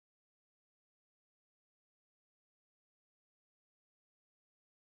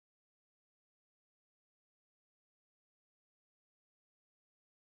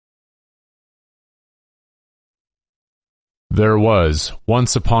There was,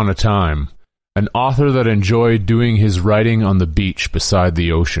 once upon a time, an author that enjoyed doing his writing on the beach beside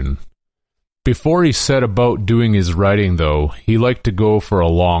the ocean. Before he set about doing his writing, though, he liked to go for a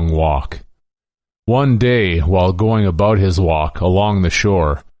long walk. One day, while going about his walk along the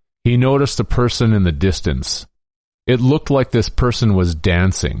shore, he noticed a person in the distance. It looked like this person was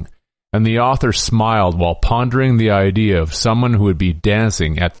dancing, and the author smiled while pondering the idea of someone who would be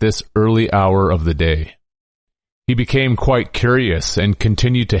dancing at this early hour of the day. He became quite curious and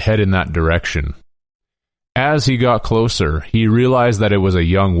continued to head in that direction. As he got closer, he realized that it was a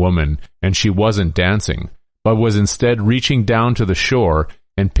young woman, and she wasn't dancing, but was instead reaching down to the shore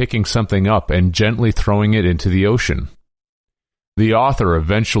and picking something up and gently throwing it into the ocean. The author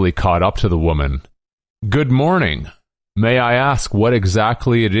eventually caught up to the woman. "Good morning. May I ask what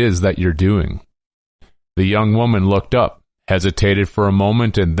exactly it is that you're doing?" The young woman looked up, hesitated for a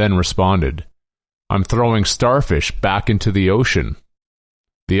moment, and then responded, "I'm throwing starfish back into the ocean."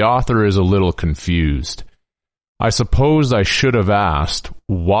 The author is a little confused. "I suppose I should have asked,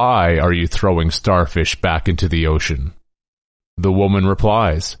 why are you throwing starfish back into the ocean?" The woman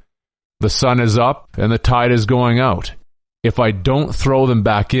replies, "The sun is up and the tide is going out. If I don't throw them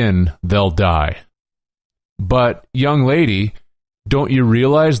back in, they'll die." "But, young lady, don't you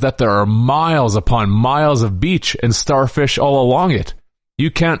realize that there are miles upon miles of beach and starfish all along it? You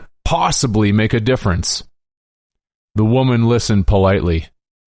can't possibly make a difference." The woman listened politely,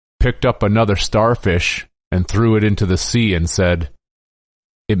 picked up another starfish, and threw it into the sea and said,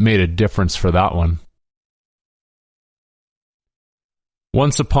 "It made a difference for that one."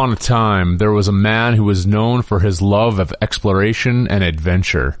 Once upon a time, there was a man who was known for his love of exploration and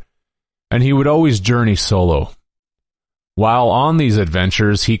adventure, and he would always journey solo. While on these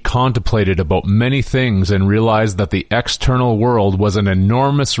adventures, he contemplated about many things and realized that the external world was an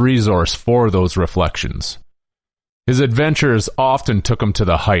enormous resource for those reflections. His adventures often took him to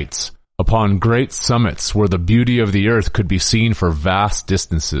the heights, upon great summits where the beauty of the earth could be seen for vast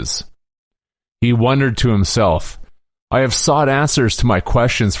distances. He wondered to himself, "I have sought answers to my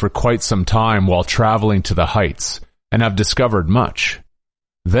questions for quite some time while traveling to the heights, and have discovered much.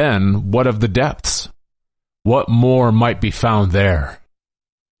 Then, what of the depths? What more might be found there?"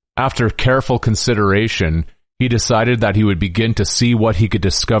 After careful consideration, he decided that he would begin to see what he could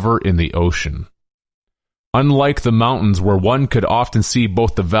discover in the ocean. Unlike the mountains where one could often see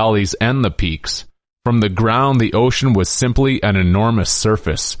both the valleys and the peaks, from the ground the ocean was simply an enormous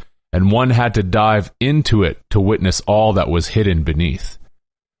surface, and one had to dive into it to witness all that was hidden beneath.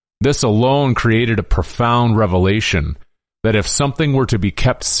 This alone created a profound revelation that if something were to be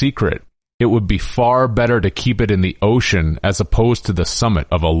kept secret, it would be far better to keep it in the ocean as opposed to the summit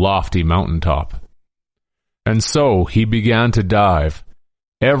of a lofty mountaintop. And so he began to dive,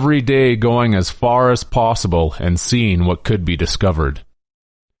 every day going as far as possible and seeing what could be discovered.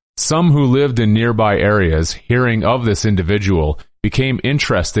 Some who lived in nearby areas, hearing of this individual, became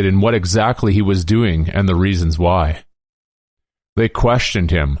interested in what exactly he was doing and the reasons why. They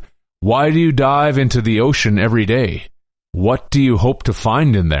questioned him, "Why do you dive into the ocean every day? What do you hope to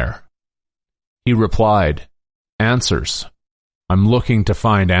find in there?" He replied, "Answers. I'm looking to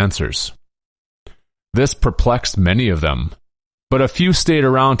find answers." This perplexed many of them, but a few stayed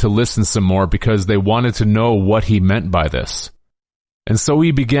around to listen some more because they wanted to know what he meant by this. And so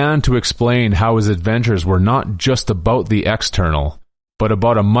he began to explain how his adventures were not just about the external, but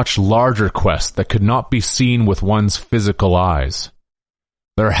about a much larger quest that could not be seen with one's physical eyes.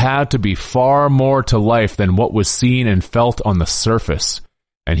 There had to be far more to life than what was seen and felt on the surface,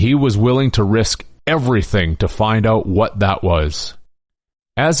 and he was willing to risk everything to find out what that was.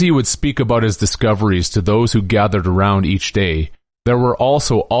 As he would speak about his discoveries to those who gathered around each day, there were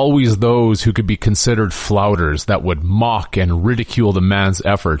also always those who could be considered flouters that would mock and ridicule the man's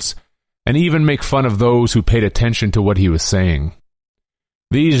efforts, and even make fun of those who paid attention to what he was saying.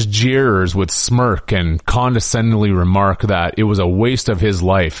 These jeerers would smirk and condescendingly remark that it was a waste of his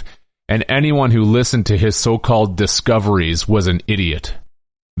life, and anyone who listened to his so-called discoveries was an idiot.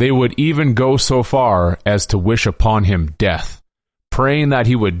 They would even go so far as to wish upon him death, praying that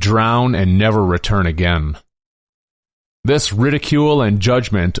he would drown and never return again. This ridicule and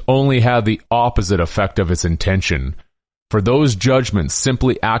judgment only had the opposite effect of its intention, for those judgments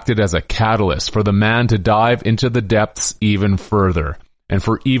simply acted as a catalyst for the man to dive into the depths even further, and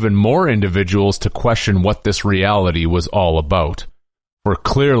for even more individuals to question what this reality was all about. For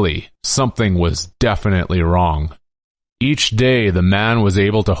clearly, something was definitely wrong. Each day the man was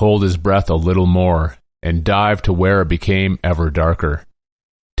able to hold his breath a little more, and dive to where it became ever darker,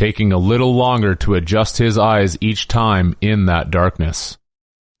 taking a little longer to adjust his eyes each time in that darkness.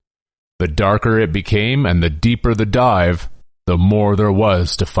 The darker it became and the deeper the dive, the more there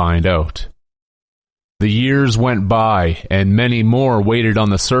was to find out. The years went by, and many more waited on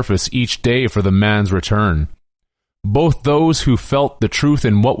the surface each day for the man's return. Both those who felt the truth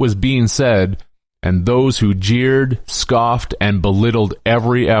in what was being said, and those who jeered, scoffed, and belittled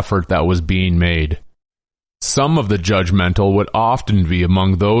every effort that was being made. Some of the judgmental would often be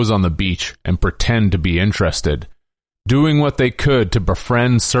among those on the beach and pretend to be interested, doing what they could to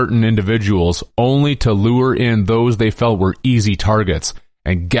befriend certain individuals only to lure in those they felt were easy targets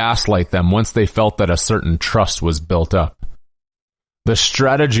and gaslight them once they felt that a certain trust was built up. The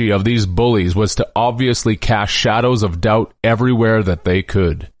strategy of these bullies was to obviously cast shadows of doubt everywhere that they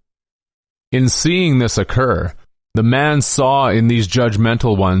could. In seeing this occur, the man saw in these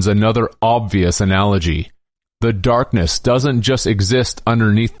judgmental ones another obvious analogy. The darkness doesn't just exist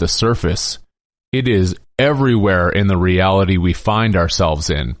underneath the surface. It is everywhere in the reality we find ourselves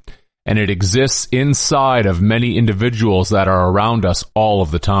in, and it exists inside of many individuals that are around us all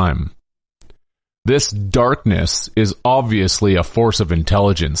of the time. This darkness is obviously a force of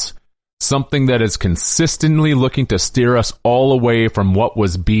intelligence, something that is consistently looking to steer us all away from what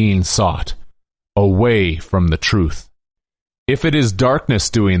was being sought, away from the truth. If it is darkness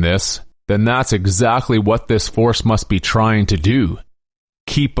doing this, then that's exactly what this force must be trying to do.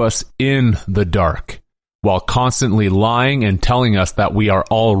 Keep us in the dark, while constantly lying and telling us that we are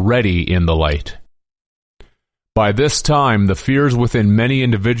already in the light. By this time, the fears within many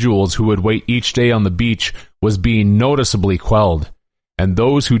individuals who would wait each day on the beach was being noticeably quelled, and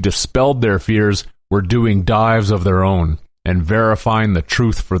those who dispelled their fears were doing dives of their own and verifying the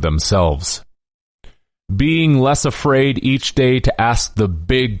truth for themselves. Being less afraid each day to ask the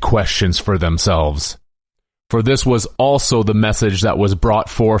big questions for themselves. For this was also the message that was brought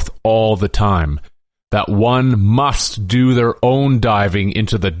forth all the time, that one must do their own diving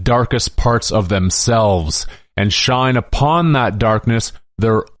into the darkest parts of themselves and shine upon that darkness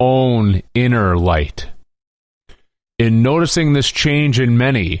their own inner light. In noticing this change in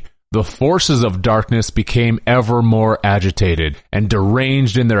many, the forces of darkness became ever more agitated and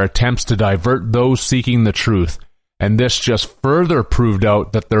deranged in their attempts to divert those seeking the truth, and this just further proved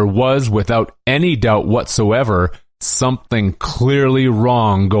out that there was, without any doubt whatsoever, something clearly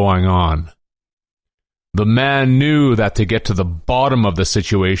wrong going on. The man knew that to get to the bottom of the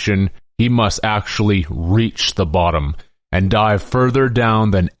situation, he must actually reach the bottom and dive further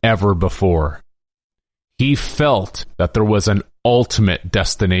down than ever before. He felt that there was an ultimate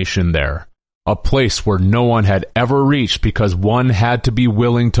destination there, a place where no one had ever reached because one had to be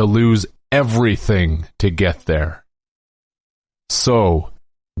willing to lose everything to get there. So,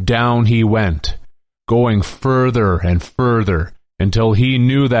 down he went, going further and further until he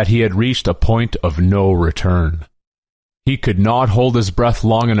knew that he had reached a point of no return. He could not hold his breath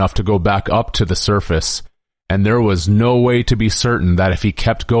long enough to go back up to the surface, and there was no way to be certain that if he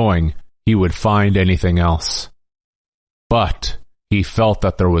kept going, he would find anything else. But he felt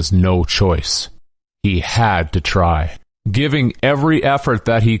that there was no choice. He had to try. Giving every effort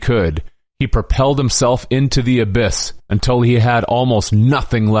that he could, he propelled himself into the abyss until he had almost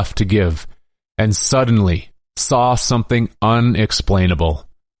nothing left to give, and suddenly saw something unexplainable,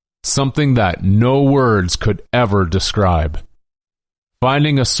 something that no words could ever describe.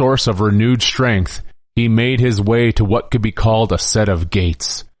 Finding a source of renewed strength, he made his way to what could be called a set of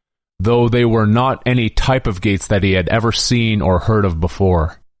gates, though they were not any type of gates that he had ever seen or heard of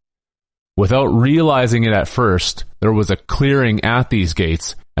before. Without realizing it at first, there was a clearing at these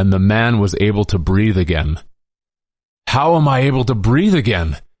gates, and the man was able to breathe again. "How am I able to breathe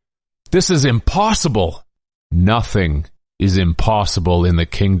again? This is impossible." "Nothing is impossible in the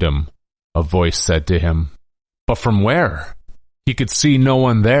kingdom," a voice said to him. But from where? He could see no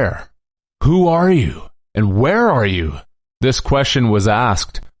one there. "Who are you? And where are you?" This question was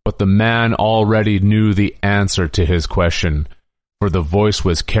asked, but the man already knew the answer to his question, for the voice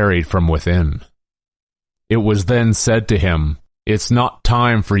was carried from within. It was then said to him, "It's not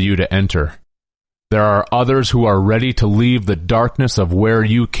time for you to enter. There are others who are ready to leave the darkness of where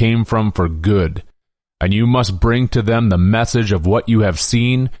you came from for good, and you must bring to them the message of what you have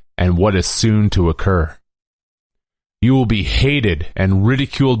seen and what is soon to occur. You will be hated and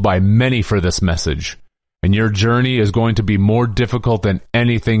ridiculed by many for this message, and your journey is going to be more difficult than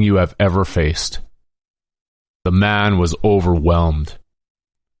anything you have ever faced." The man was overwhelmed.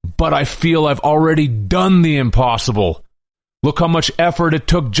 "But I feel I've already done the impossible. Look how much effort it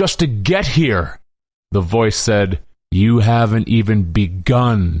took just to get here." The voice said, "You haven't even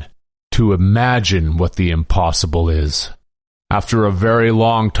begun to imagine what the impossible is." After a very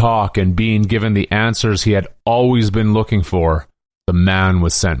long talk and being given the answers he had always been looking for, the man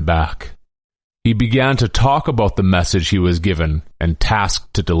was sent back. he began to talk about the message he was given and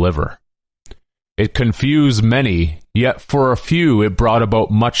tasked to deliver. It confused many, yet for a few it brought about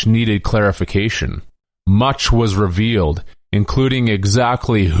much-needed clarification. Much was revealed, including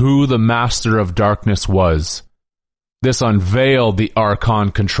exactly who the Master of Darkness was. This unveiled the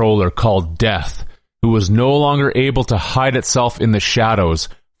Archon controller called Death, who was no longer able to hide itself in the shadows,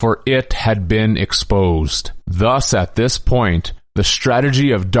 for it had been exposed. Thus, at this point, the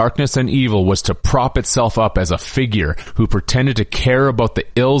strategy of darkness and evil was to prop itself up as a figure who pretended to care about the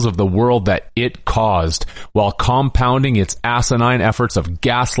ills of the world that it caused, while compounding its asinine efforts of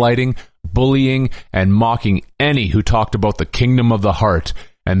gaslighting, bullying, and mocking any who talked about the kingdom of the heart,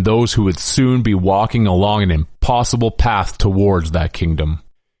 and those who would soon be walking along an impossible path towards that kingdom.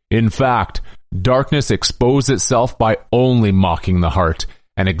 In fact, darkness exposed itself by only mocking the heart,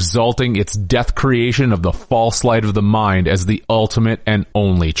 and exalting its death creation of the false light of the mind as the ultimate and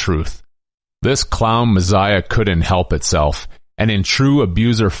only truth. This clown messiah couldn't help itself, and in true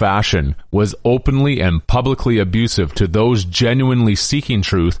abuser fashion was openly and publicly abusive to those genuinely seeking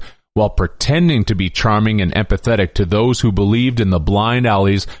truth, while pretending to be charming and empathetic to those who believed in the blind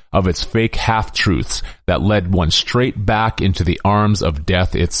alleys of its fake half-truths that led one straight back into the arms of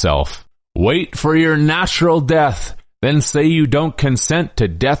death itself. Wait for your natural death, then say you don't consent to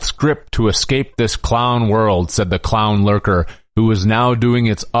death's grip to escape this clown world, said the clown lurker, who was now doing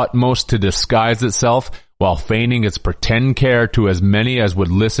its utmost to disguise itself while feigning its pretend care to as many as would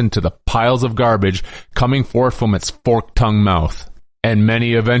listen to the piles of garbage coming forth from its fork-tongued mouth. And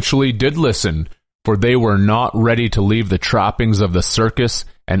many eventually did listen, for they were not ready to leave the trappings of the circus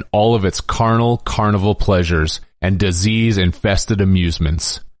and all of its carnival pleasures and disease-infested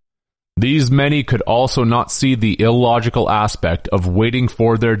amusements. These many could also not see the illogical aspect of waiting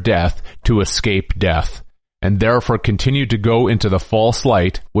for their death to escape death, and therefore continued to go into the false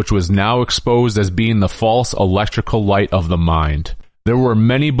light, which was now exposed as being the false electrical light of the mind. There were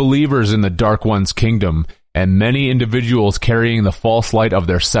many believers in the Dark One's kingdom, and many individuals carrying the false light of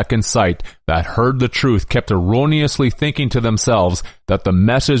their second sight that heard the truth kept erroneously thinking to themselves that the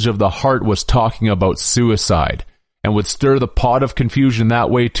message of the heart was talking about suicide, and would stir the pot of confusion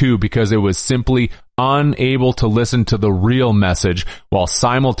that way too, because it was simply unable to listen to the real message while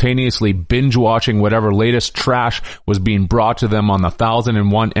simultaneously binge-watching whatever latest trash was being brought to them on the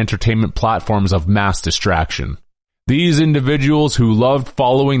 1001 entertainment platforms of mass distraction. These individuals who loved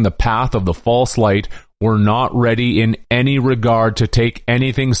following the path of the false light were not ready in any regard to take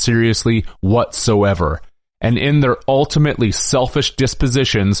anything seriously whatsoever, and in their ultimately selfish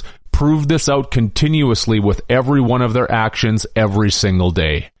dispositions proved this out continuously with every one of their actions every single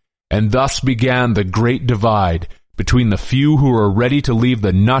day. And thus began the great divide between the few who were ready to leave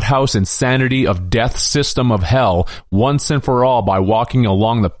the nuthouse insanity of death's system of hell once and for all by walking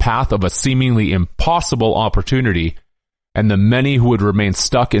along the path of a seemingly impossible opportunity, and the many who would remain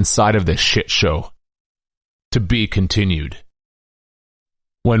stuck inside of this shit show. To be continued.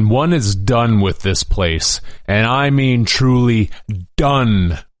 When one is done with this place, and I mean truly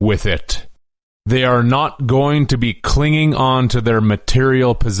done with it, they are not going to be clinging on to their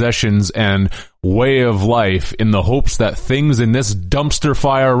material possessions and way of life in the hopes that things in this dumpster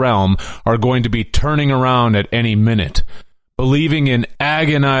fire realm are going to be turning around at any minute, believing in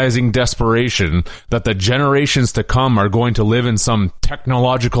agonizing desperation that the generations to come are going to live in some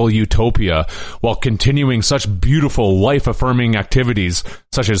technological utopia while continuing such beautiful life-affirming activities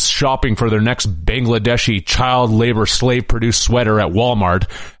such as shopping for their next Bangladeshi child labor slave-produced sweater at Walmart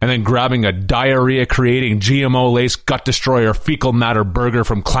and then grabbing a diarrhea-creating GMO-laced gut-destroyer fecal matter burger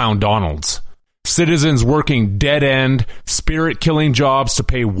from Clown Donald's. Citizens working dead-end, spirit-killing jobs to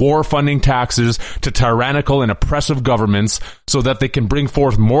pay war-funding taxes to tyrannical and oppressive governments so that they can bring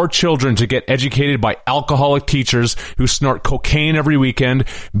forth more children to get educated by alcoholic teachers who snort cocaine every weekend,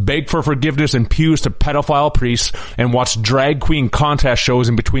 beg for forgiveness in pews to pedophile priests, and watch drag queen contest shows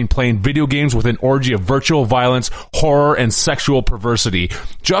in between playing video games with an orgy of virtual violence, horror, and sexual perversity,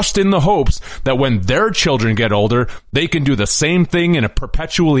 just in the hopes that when their children get older, they can do the same thing in a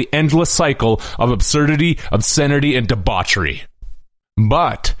perpetually endless cycle of absurdity, obscenity, and debauchery.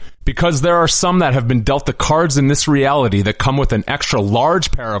 But because there are some that have been dealt the cards in this reality that come with an extra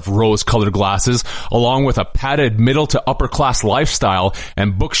large pair of rose-colored glasses, along with a padded middle to upper class lifestyle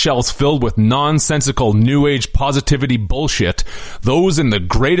and bookshelves filled with nonsensical new age positivity bullshit, those in the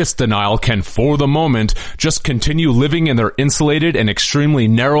greatest denial can, for the moment, just continue living in their insulated and extremely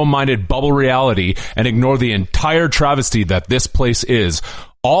narrow-minded bubble reality and ignore the entire travesty that this place is,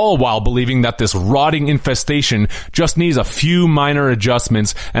 all while believing that this rotting infestation just needs a few minor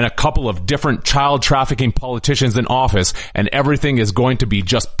adjustments and a couple of different child trafficking politicians in office, and everything is going to be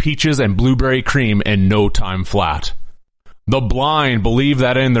just peaches and blueberry cream in no time flat. The blind believe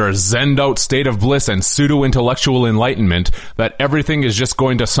that in their zened-out state of bliss and pseudo-intellectual enlightenment, that everything is just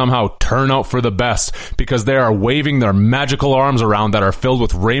going to somehow turn out for the best because they are waving their magical arms around that are filled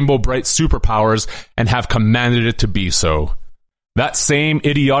with rainbow-bright superpowers and have commanded it to be so. That same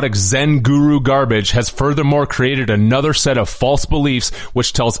idiotic Zen guru garbage has furthermore created another set of false beliefs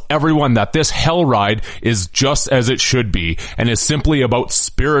which tells everyone that this hell ride is just as it should be and is simply about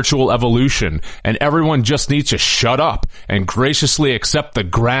spiritual evolution, and everyone just needs to shut up and graciously accept the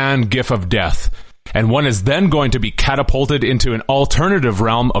grand gift of death. And one is then going to be catapulted into an alternative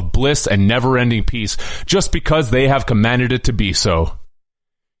realm of bliss and never-ending peace just because they have commanded it to be so.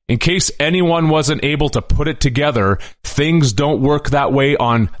 In case anyone wasn't able to put it together, things don't work that way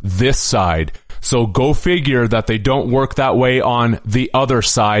on this side. So go figure that they don't work that way on the other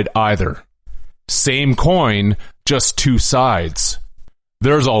side either. Same coin, just two sides.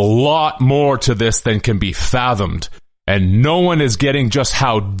 There's a lot more to this than can be fathomed, and no one is getting just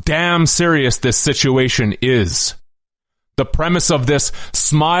how damn serious this situation is. The premise of this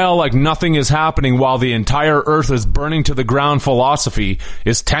smile like nothing is happening while the entire earth is burning to the ground philosophy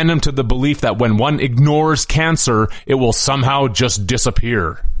is tandem to the belief that when one ignores cancer, it will somehow just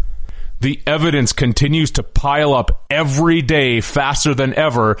disappear. The evidence continues to pile up every day faster than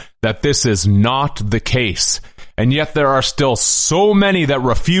ever that this is not the case, and yet there are still so many that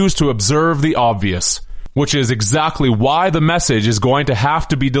refuse to observe the obvious. Which is exactly why the message is going to have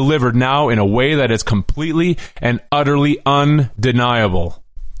to be delivered now in a way that is completely and utterly undeniable.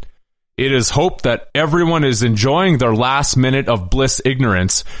 It is hoped that everyone is enjoying their last minute of bliss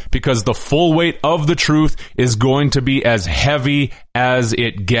ignorance, because the full weight of the truth is going to be as heavy as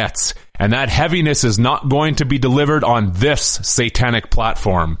it gets, and that heaviness is not going to be delivered on this satanic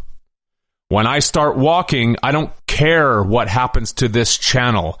platform. When I start walking, I don't care what happens to this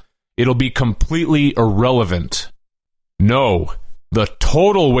channel. It'll be completely irrelevant. No, the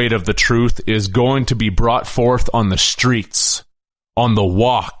total weight of the truth is going to be brought forth on the streets, on the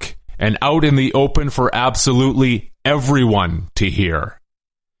walk, and out in the open for absolutely everyone to hear.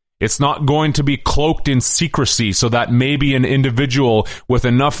 It's not going to be cloaked in secrecy so that maybe an individual with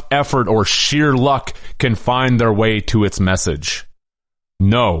enough effort or sheer luck can find their way to its message.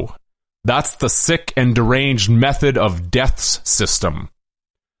 No, that's the sick and deranged method of death's system.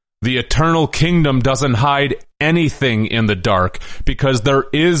 The eternal kingdom doesn't hide anything in the dark because there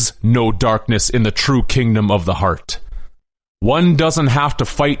is no darkness in the true kingdom of the heart. One doesn't have to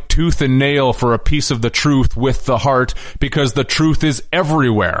fight tooth and nail for a piece of the truth with the heart because the truth is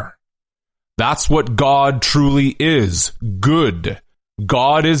everywhere. That's what God truly is, good.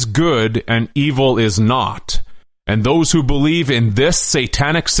 God is good and evil is not. And those who believe in this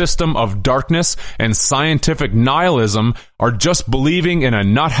satanic system of darkness and scientific nihilism are just believing in a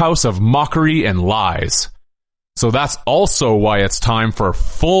nuthouse of mockery and lies. So that's also why it's time for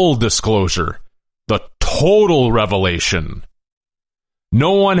full disclosure, the total revelation.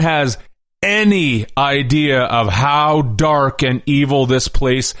 No one has any idea of how dark and evil this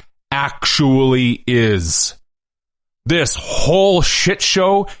place actually is. This whole shit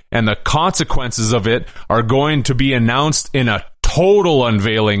show and the consequences of it are going to be announced in a total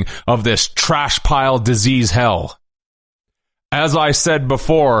unveiling of this trash pile disease hell. As I said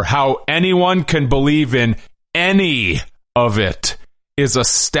before, how anyone can believe in any of it is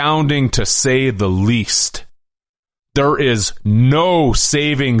astounding to say the least. There is no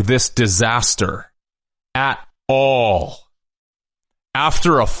saving this disaster at all.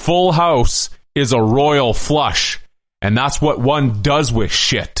 After a full house is a royal flush. And that's what one does with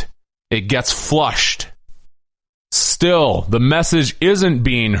shit. It gets flushed. Still, the message isn't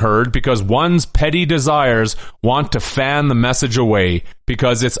being heard because one's petty desires want to fan the message away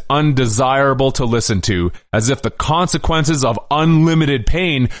because it's undesirable to listen to, as if the consequences of unlimited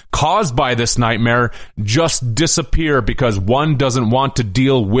pain caused by this nightmare just disappear because one doesn't want to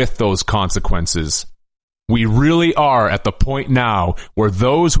deal with those consequences. We really are at the point now where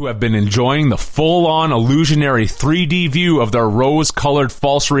those who have been enjoying the full-on illusionary 3D view of their rose-colored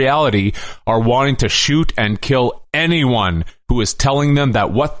false reality are wanting to shoot and kill anyone who is telling them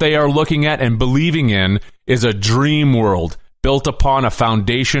that what they are looking at and believing in is a dream world built upon a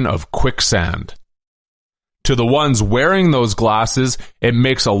foundation of quicksand. To the ones wearing those glasses, it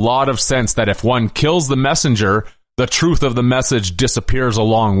makes a lot of sense that if one kills the messenger, the truth of the message disappears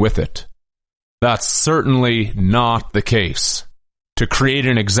along with it. That's certainly not the case. To create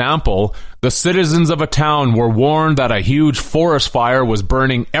an example, the citizens of a town were warned that a huge forest fire was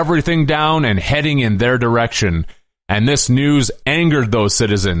burning everything down and heading in their direction, and this news angered those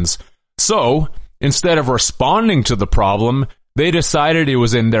citizens. So, instead of responding to the problem, they decided it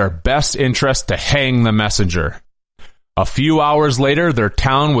was in their best interest to hang the messenger. A few hours later, their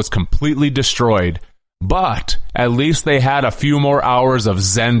town was completely destroyed, but at least they had a few more hours of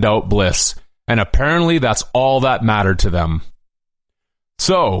zenned-out bliss, and apparently that's all that mattered to them.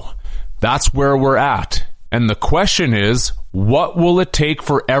 So, that's where we're at. And the question is, what will it take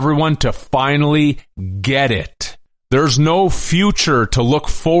for everyone to finally get it? There's no future to look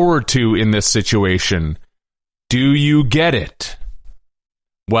forward to in this situation. Do you get it?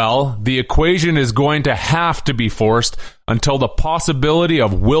 Well, the equation is going to have to be forced until the possibility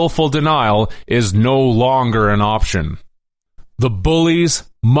of willful denial is no longer an option. The bullies,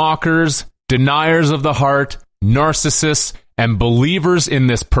 mockers, deniers of the heart, narcissists, and believers in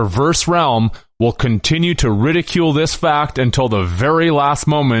this perverse realm will continue to ridicule this fact until the very last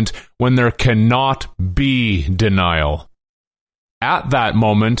moment when there cannot be denial. At that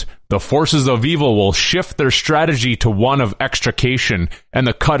moment, the forces of evil will shift their strategy to one of extrication and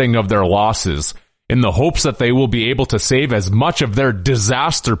the cutting of their losses, in the hopes that they will be able to save as much of their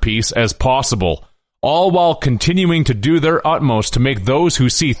disaster piece as possible, all while continuing to do their utmost to make those who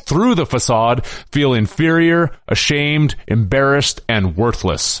see through the facade feel inferior, ashamed, embarrassed, and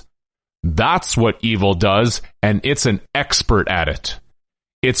worthless. That's what evil does, and it's an expert at it.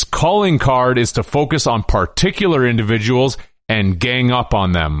 Its calling card is to focus on particular individuals and gang up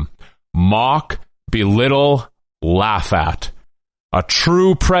on them. Mock, belittle, laugh at. A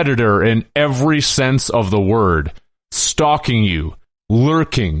true predator in every sense of the word. Stalking you,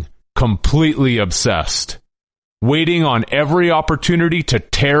 lurking, completely obsessed, waiting on every opportunity to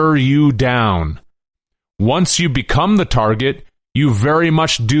tear you down. Once you become the target, you very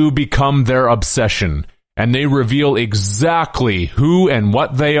much do become their obsession, and they reveal exactly who and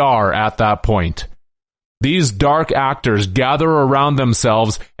what they are at that point. These dark actors gather around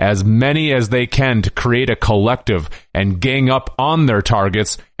themselves as many as they can to create a collective and gang up on their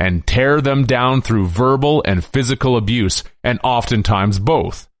targets and tear them down through verbal and physical abuse, and oftentimes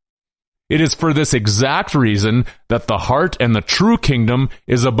both. It is for this exact reason that the heart and the true kingdom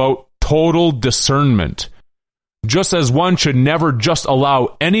is about total discernment. Just as one should never just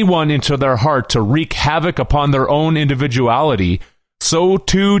allow anyone into their heart to wreak havoc upon their own individuality, so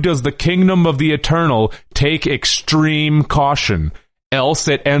too does the kingdom of the eternal take extreme caution, else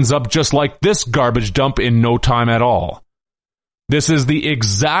it ends up just like this garbage dump in no time at all. This is the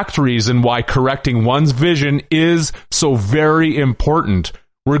exact reason why correcting one's vision is so very important,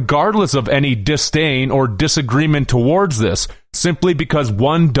 regardless of any disdain or disagreement towards this, simply because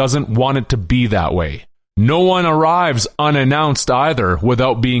one doesn't want it to be that way. No one arrives unannounced either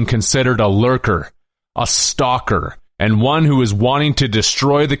without being considered a lurker, a stalker, and one who is wanting to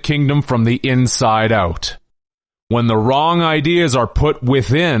destroy the kingdom from the inside out. When the wrong ideas are put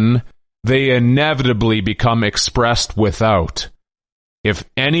within, they inevitably become expressed without. If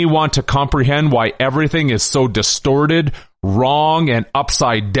any want to comprehend why everything is so distorted, wrong, and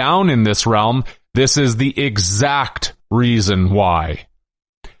upside down in this realm, this is the exact reason why.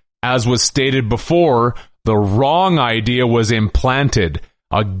 As was stated before, the wrong idea was implanted,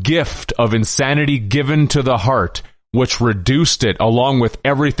 a gift of insanity given to the heart, which reduced it, along with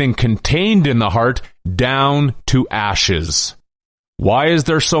everything contained in the heart, down to ashes. Why is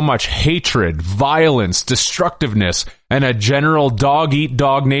there so much hatred, violence, destructiveness, and a general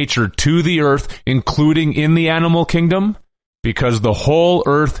dog-eat-dog nature to the earth, including in the animal kingdom? Because the whole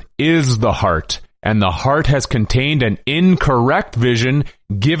earth is the heart, and the heart has contained an incorrect vision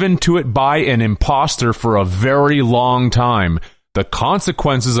given to it by an impostor for a very long time, the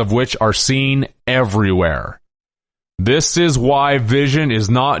consequences of which are seen everywhere. This is why vision is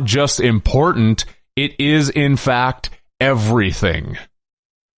not just important, it is in fact everything.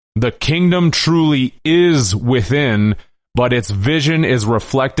 The kingdom truly is within, but its vision is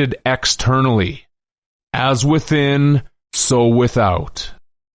reflected externally. As within, so without.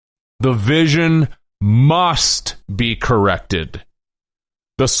 The vision must be corrected.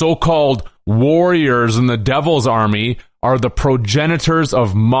 The so-called warriors in the devil's army are the progenitors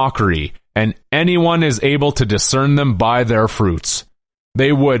of mockery, and anyone is able to discern them by their fruits.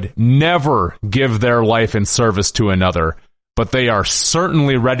 They would never give their life in service to another, but they are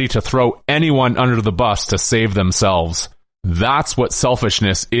certainly ready to throw anyone under the bus to save themselves. That's what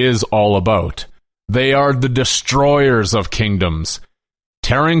selfishness is all about. They are the destroyers of kingdoms.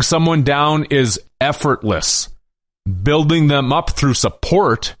 Tearing someone down is effortless. Building them up through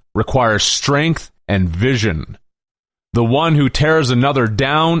support requires strength and vision. The one who tears another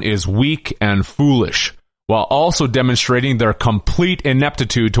down is weak and foolish, while also demonstrating their complete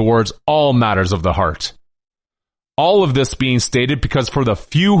ineptitude towards all matters of the heart. All of this being stated because for the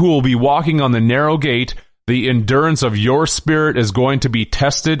few who will be walking on the narrow gate, the endurance of your spirit is going to be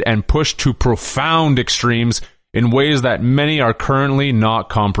tested and pushed to profound extremes in ways that many are currently not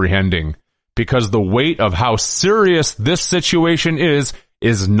comprehending, because the weight of how serious this situation is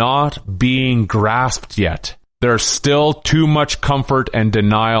not being grasped yet. There's still too much comfort and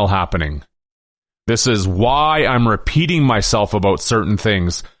denial happening. This is why I'm repeating myself about certain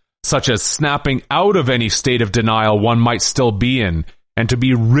things, such as snapping out of any state of denial one might still be in, and to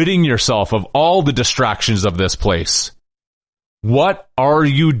be ridding yourself of all the distractions of this place. What are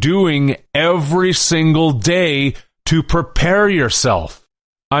you doing every single day to prepare yourself?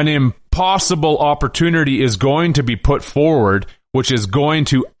 An impossible opportunity is going to be put forward, which is going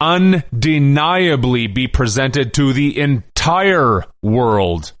to undeniably be presented to the entire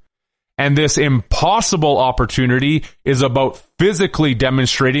world. And this impossible opportunity is about physically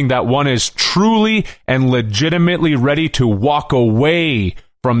demonstrating that one is truly and legitimately ready to walk away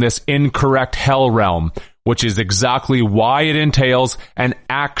from this incorrect hell realm, which is exactly why it entails an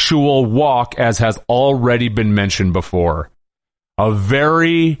actual walk, as has already been mentioned before. A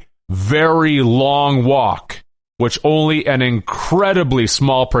very, very long walk, which only an incredibly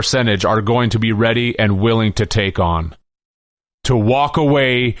small percentage are going to be ready and willing to take on. To walk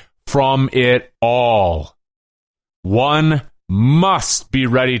away from it all. One must be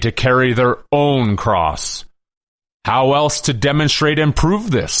ready to carry their own cross. How else to demonstrate and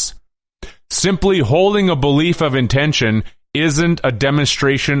prove this? Simply holding a belief of intention isn't a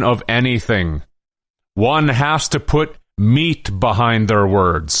demonstration of anything. One has to put meat behind their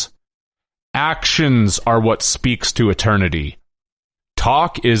words. Actions are what speaks to eternity.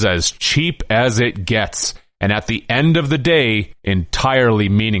 Talk is as cheap as it gets, and at the end of the day, entirely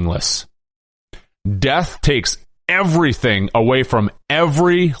meaningless. Death takes everything away from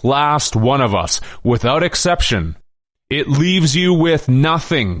every last one of us, without exception. It leaves you with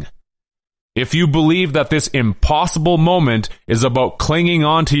nothing. If you believe that this impossible moment is about clinging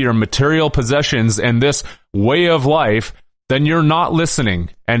on to your material possessions and this way of life, then you're not listening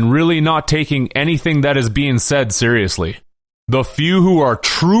and really not taking anything that is being said seriously. The few who are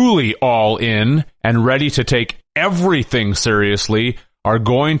truly all in and ready to take everything seriously are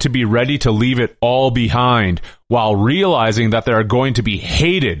going to be ready to leave it all behind, while realizing that they are going to be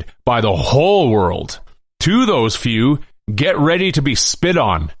hated by the whole world. To those few, get ready to be spit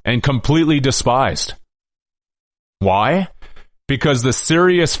on and completely despised. Why? Because the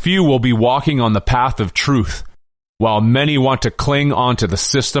serious few will be walking on the path of truth, while many want to cling onto the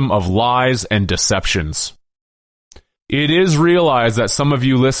system of lies and deceptions. It is realized that some of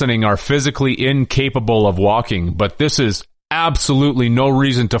you listening are physically incapable of walking, but this is absolutely no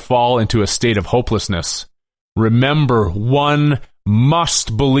reason to fall into a state of hopelessness. Remember, one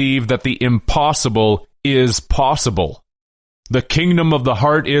must believe that the impossible is possible. The kingdom of the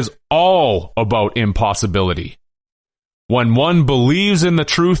heart is all about impossibility. When one believes in the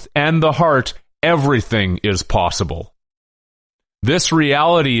truth and the heart, everything is possible. This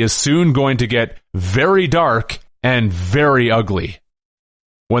reality is soon going to get very dark and very ugly.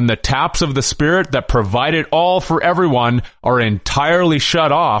 When the taps of the Spirit that provide it all for everyone are entirely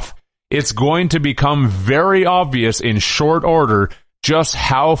shut off, it's going to become very obvious in short order just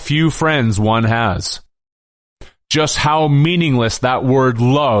how few friends one has. Just how meaningless that word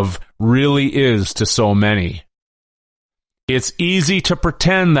love really is to so many. It's easy to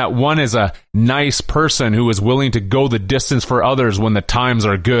pretend that one is a nice person who is willing to go the distance for others when the times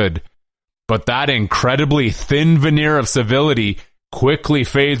are good, but that incredibly thin veneer of civility quickly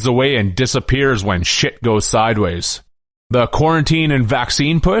fades away and disappears when shit goes sideways. The quarantine and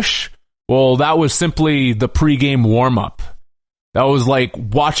vaccine push? Well, that was simply the pregame warm-up. That was like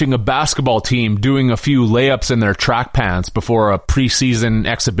watching a basketball team doing a few layups in their track pants before a preseason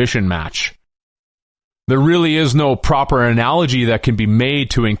exhibition match. There really is no proper analogy that can be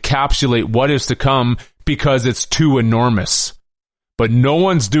made to encapsulate what is to come because it's too enormous. But no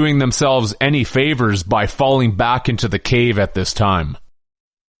one's doing themselves any favors by falling back into the cave at this time.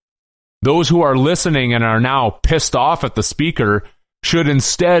 Those who are listening and are now pissed off at the speaker should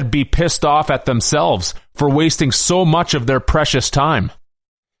instead be pissed off at themselves for wasting so much of their precious time.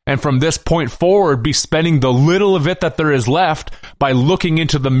 And from this point forward, be spending the little of it that there is left by looking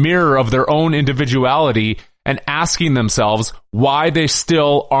into the mirror of their own individuality and asking themselves why they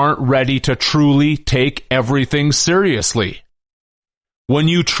still aren't ready to truly take everything seriously. When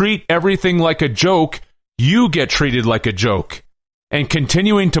you treat everything like a joke, you get treated like a joke. and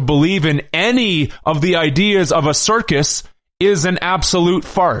continuing to believe in any of the ideas of a circus is an absolute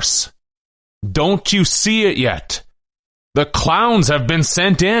farce. Don't you see it yet? The clowns have been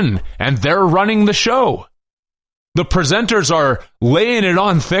sent in, and they're running the show. The presenters are laying it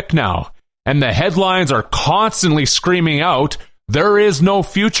on thick now, and the headlines are constantly screaming out, there is no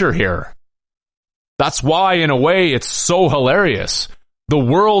future here. That's why, in a way, it's so hilarious. The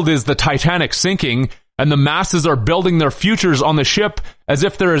world is the Titanic sinking, and the masses are building their futures on the ship as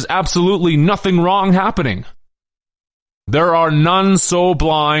if there is absolutely nothing wrong happening. There are none so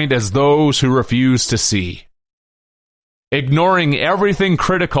blind as those who refuse to see. Ignoring everything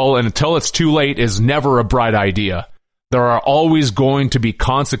critical until it's too late is never a bright idea. There are always going to be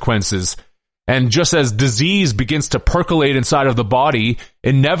consequences. And just as disease begins to percolate inside of the body,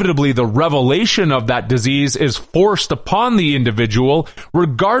 inevitably the revelation of that disease is forced upon the individual,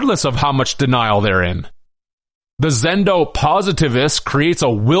 regardless of how much denial they're in. The Zendo-positivist creates a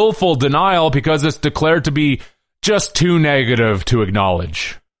willful denial because it's declared to be just too negative to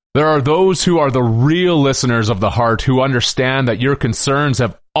acknowledge. There are those who are the real listeners of the heart who understand that your concerns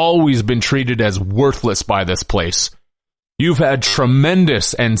have always been treated as worthless by this place. You've had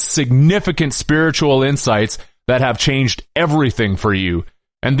tremendous and significant spiritual insights that have changed everything for you,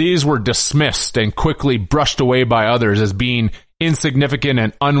 and these were dismissed and quickly brushed away by others as being insignificant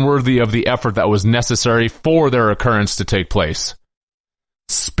and unworthy of the effort that was necessary for their occurrence to take place.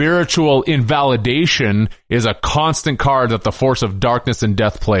 Spiritual invalidation is a constant card that the force of darkness and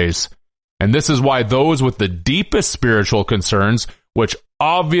death plays, and this is why those with the deepest spiritual concerns, which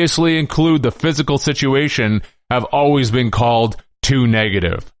obviously include the physical situation, have always been called too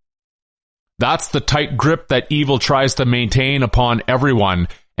negative. That's the tight grip that evil tries to maintain upon everyone,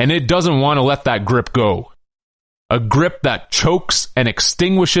 and it doesn't want to let that grip go. A grip that chokes and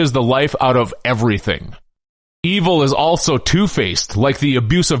extinguishes the life out of everything. Evil is also two-faced, like the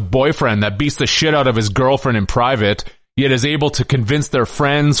abusive boyfriend that beats the shit out of his girlfriend in private, yet is able to convince their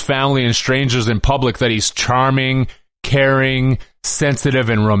friends, family, and strangers in public that he's charming, caring, sensitive,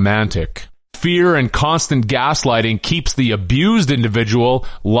 and romantic. Fear and constant gaslighting keeps the abused individual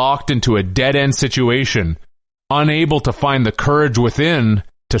locked into a dead-end situation, unable to find the courage within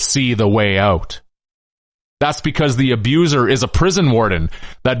to see the way out. That's because the abuser is a prison warden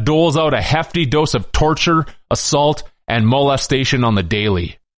that doles out a hefty dose of torture, assault, and molestation on the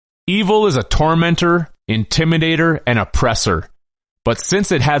daily. Evil is a tormentor, intimidator, and oppressor. But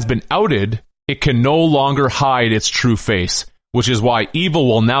since it has been outed, it can no longer hide its true face, which is why evil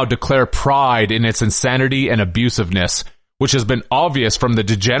will now declare pride in its insanity and abusiveness, which has been obvious from the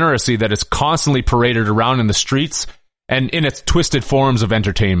degeneracy that is constantly paraded around in the streets and in its twisted forms of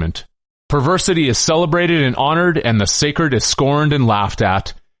entertainment. Perversity is celebrated and honored, and the sacred is scorned and laughed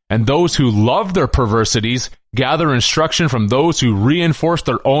at, and those who love their perversities gather instruction from those who reinforce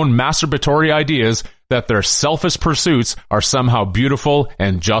their own masturbatory ideas that their selfish pursuits are somehow beautiful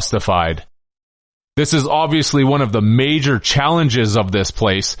and justified. This is obviously one of the major challenges of this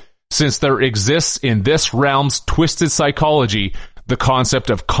place, since there exists in this realm's twisted psychology the concept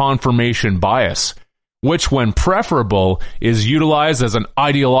of confirmation bias, which, when preferable, is utilized as an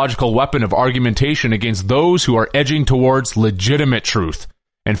ideological weapon of argumentation against those who are edging towards legitimate truth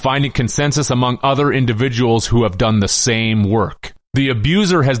and finding consensus among other individuals who have done the same work. The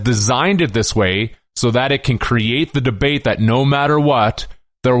abuser has designed it this way so that it can create the debate that no matter what,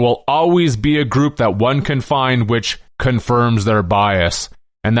 there will always be a group that one can find which confirms their bias,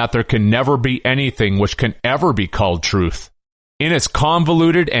 and that there can never be anything which can ever be called truth. In its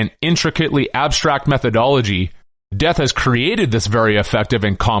convoluted and intricately abstract methodology, death has created this very effective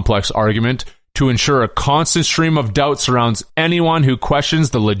and complex argument to ensure a constant stream of doubt surrounds anyone who questions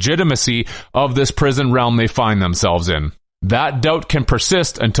the legitimacy of this prison realm they find themselves in. That doubt can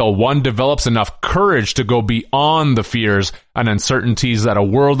persist until one develops enough courage to go beyond the fears and uncertainties that a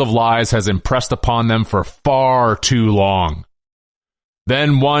world of lies has impressed upon them for far too long.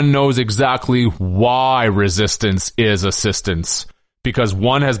 Then one knows exactly why resistance is assistance, because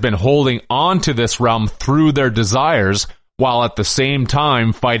one has been holding on to this realm through their desires while at the same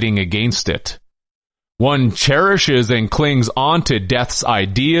time fighting against it. One cherishes and clings on to death's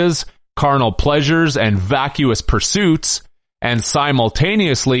ideas, carnal pleasures, and vacuous pursuits, and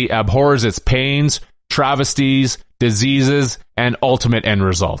simultaneously abhors its pains, travesties, diseases, and ultimate end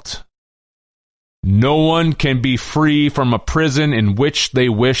result. No one can be free from a prison in which they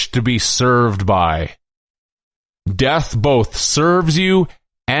wish to be served by. Death both serves you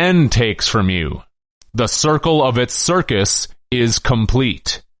and takes from you. The circle of its circus is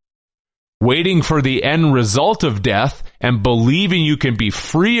complete. Waiting for the end result of death and believing you can be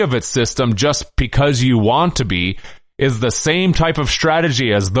free of its system just because you want to be is the same type of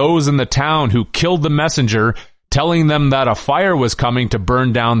strategy as those in the town who killed the messenger, telling them that a fire was coming to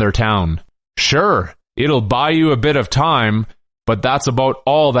burn down their town. Sure, it'll buy you a bit of time, but that's about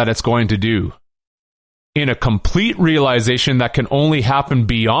all that it's going to do. In a complete realization that can only happen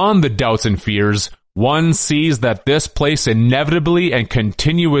beyond the doubts and fears, one sees that this place inevitably and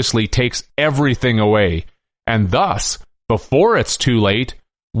continuously takes everything away, and thus, before it's too late,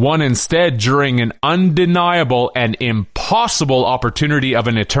 one instead, during an undeniable and impossible opportunity of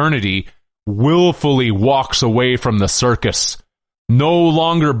an eternity, willfully walks away from the circus, no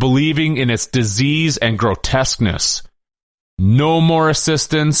longer believing in its disease and grotesqueness. No more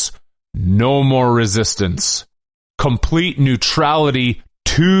assistance, no more resistance. Complete neutrality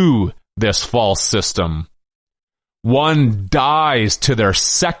to this false system. One dies to their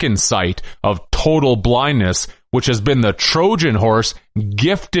second sight of total blindness, which has been the Trojan horse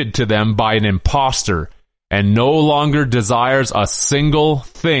gifted to them by an impostor, and no longer desires a single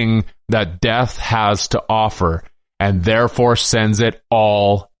thing that death has to offer, and therefore sends it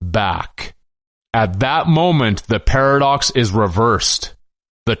all back. At that moment, the paradox is reversed.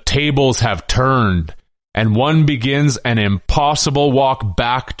 The tables have turned, and one begins an impossible walk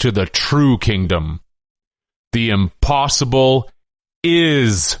back to the true kingdom. The impossible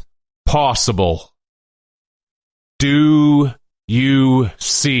is possible. Do you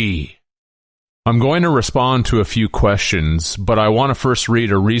see? I'm going to respond to a few questions, but I want to first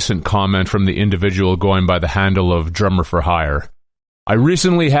read a recent comment from the individual going by the handle of Drummer for Hire. I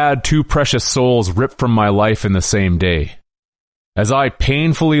recently had 2 precious souls ripped from my life in the same day. As I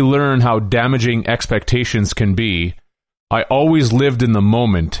painfully learn how damaging expectations can be, I always lived in the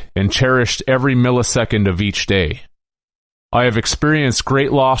moment and cherished every millisecond of each day. I have experienced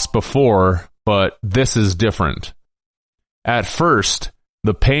great loss before, but this is different. At first,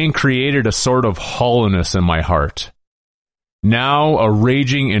 the pain created a sort of hollowness in my heart. Now a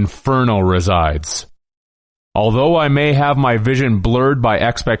raging inferno resides. Although I may have my vision blurred by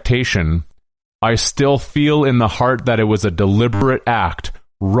expectation, I still feel in the heart that it was a deliberate act,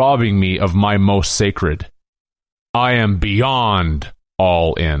 robbing me of my most sacred. I am beyond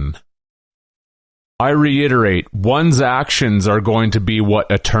all in. I reiterate, one's actions are going to be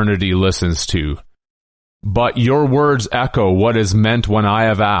what eternity listens to. But your words echo what is meant when I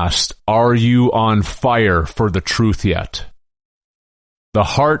have asked, are you on fire for the truth yet? The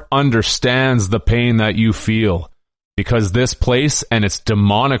heart understands the pain that you feel, because this place and its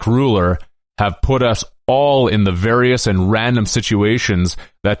demonic ruler have put us all in the various and random situations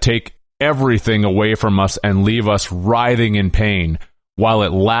that take everything away from us and leave us writhing in pain, while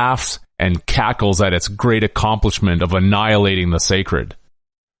it laughs and cackles at its great accomplishment of annihilating the sacred.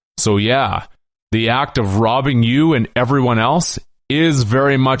 So yeah, the act of robbing you and everyone else is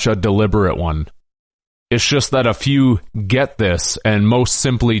very much a deliberate one. It's just that a few get this and most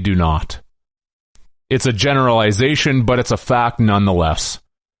simply do not. It's a generalization, but it's a fact nonetheless.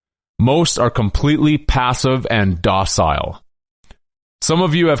 Most are completely passive and docile. Some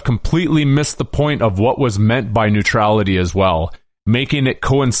of you have completely missed the point of what was meant by neutrality as well, making it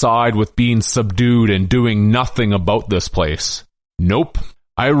coincide with being subdued and doing nothing about this place. Nope.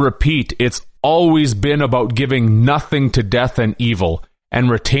 I repeat, it's always been about giving nothing to death and evil, and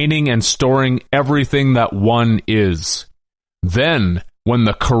retaining and storing everything that one is. Then, when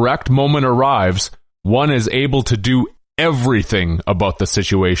the correct moment arrives, one is able to do everything about the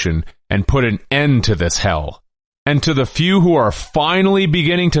situation and put an end to this hell. And to the few who are finally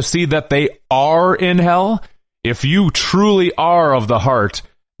beginning to see that they are in hell, if you truly are of the heart,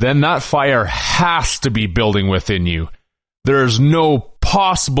 then that fire has to be building within you. There's no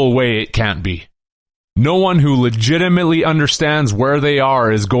possible way it can't be. No one who legitimately understands where they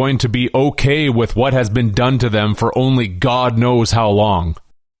are is going to be okay with what has been done to them for only God knows how long.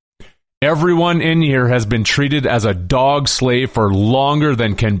 Everyone in here has been treated as a dog slave for longer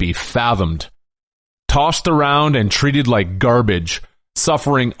than can be fathomed. Tossed around and treated like garbage,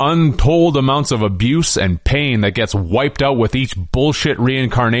 suffering untold amounts of abuse and pain that gets wiped out with each bullshit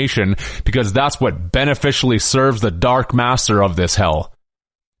reincarnation because that's what beneficially serves the Dark Master of this hell.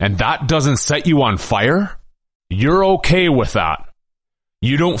 And that doesn't set you on fire? You're okay with that.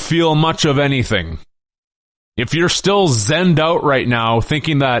 You don't feel much of anything. If you're still zenned out right now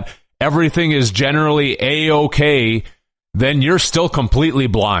thinking that everything is generally A-okay, then you're still completely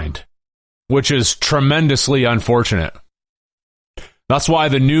blind, which is tremendously unfortunate. That's why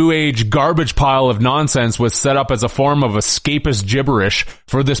the New Age garbage pile of nonsense was set up as a form of escapist gibberish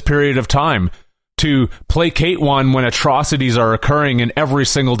for this period of time, to placate one when atrocities are occurring in every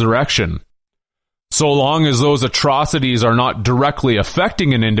single direction. So long as those atrocities are not directly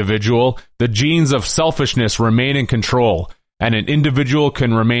affecting an individual, the genes of selfishness remain in control, and an individual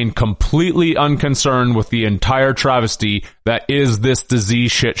can remain completely unconcerned with the entire travesty that is this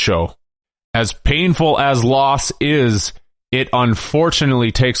disease shitshow. As painful as loss is, it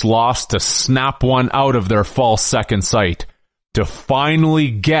unfortunately takes loss to snap one out of their false second sight, to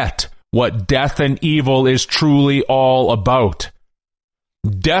finally get what death and evil is truly all about.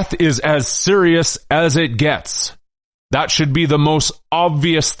 Death is as serious as it gets. That should be the most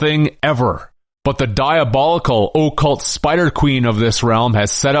obvious thing ever. But the diabolical, occult spider queen of this realm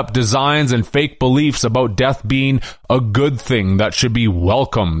has set up designs and fake beliefs about death being a good thing that should be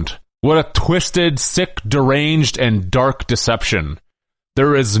welcomed. What a twisted, sick, deranged, and dark deception.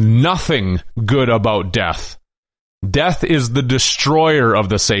 There is nothing good about death. Death is the destroyer of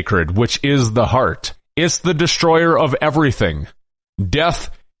the sacred, which is the heart. It's the destroyer of everything. Death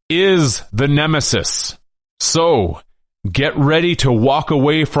is the nemesis. So, get ready to walk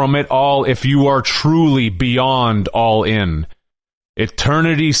away from it all if you are truly beyond all in.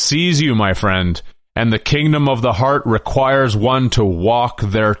 Eternity sees you, my friend, and the kingdom of the heart requires one to walk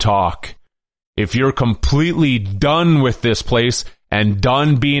their talk. If you're completely done with this place and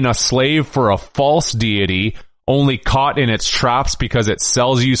done being a slave for a false deity, only caught in its traps because it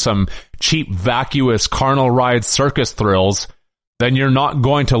sells you some cheap, vacuous carnal ride circus thrills, then you're not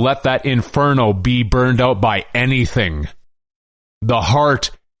going to let that inferno be burned out by anything. The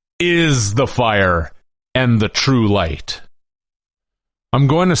heart is the fire and the true light. I'm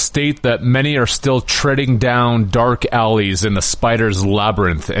going to state that many are still treading down dark alleys in the spider's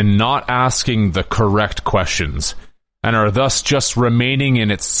labyrinth and not asking the correct questions, and are thus just remaining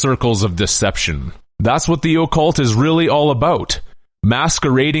in its circles of deception. That's what the occult is really all about,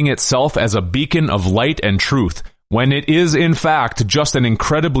 masquerading itself as a beacon of light and truth, when it is in fact just an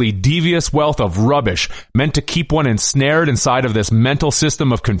incredibly devious wealth of rubbish meant to keep one ensnared inside of this mental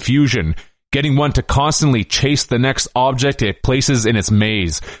system of confusion, getting one to constantly chase the next object it places in its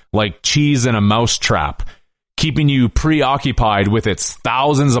maze, like cheese in a mouse trap, keeping you preoccupied with its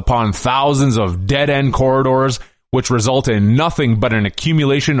thousands upon thousands of dead-end corridors, which result in nothing but an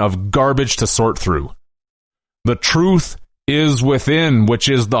accumulation of garbage to sort through. The truth is within, which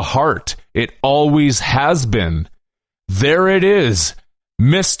is the heart. It always has been. There it is.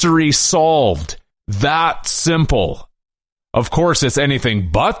 Mystery solved. That simple. Of course, it's anything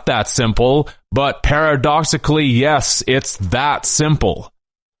but that simple, but paradoxically, yes, it's that simple.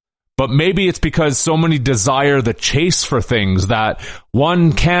 But maybe it's because so many desire the chase for things that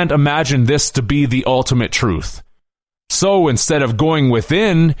one can't imagine this to be the ultimate truth. So instead of going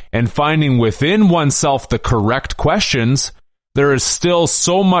within and finding within oneself the correct questions, there is still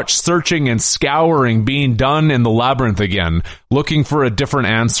so much searching and scouring being done in the labyrinth again, looking for a different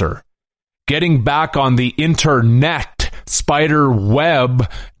answer. Getting back on the internet, spider web,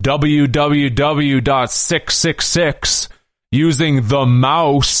 www.666, using the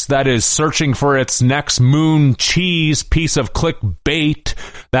mouse that is searching for its next moon cheese piece of clickbait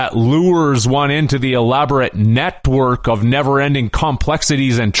that lures one into the elaborate network of never-ending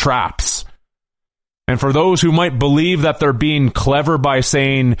complexities and traps. And for those who might believe that they're being clever by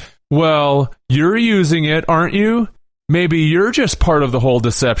saying, well, you're using it, aren't you? Maybe you're just part of the whole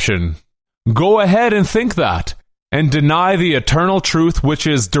deception. Go ahead and think that, and deny the eternal truth which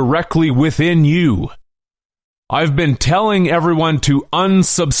is directly within you. I've been telling everyone to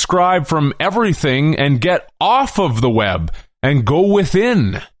unsubscribe from everything and get off of the web and go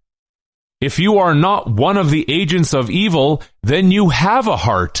within. If you are not one of the agents of evil, then you have a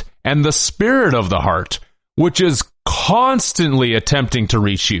heart and the spirit of the heart, which is constantly attempting to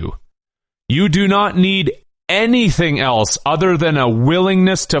reach you. You do not need anything else other than a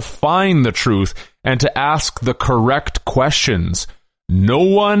willingness to find the truth and to ask the correct questions. No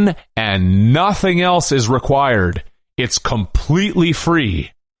one and nothing else is required. It's completely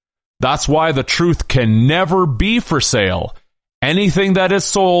free. That's why the truth can never be for sale. Anything that is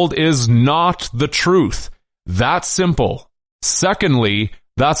sold is not the truth. That's simple. Secondly,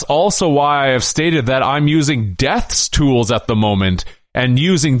 that's also why I have stated that I'm using death's tools at the moment and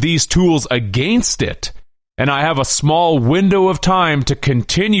using these tools against it. And I have a small window of time to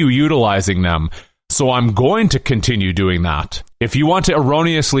continue utilizing them. So I'm going to continue doing that. If you want to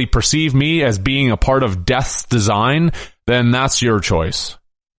erroneously perceive me as being a part of death's design, then that's your choice.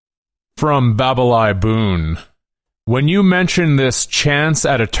 From Babalai Boone. When you mention this chance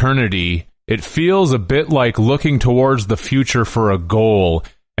at eternity, it feels a bit like looking towards the future for a goal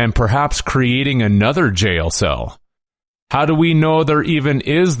and perhaps creating another jail cell. How do we know there even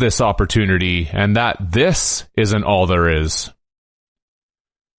is this opportunity and that this isn't all there is?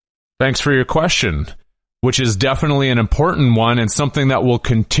 Thanks for your question, which is definitely an important one and something that will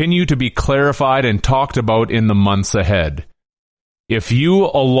continue to be clarified and talked about in the months ahead. If you,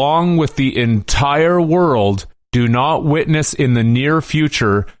 along with the entire world, do not witness in the near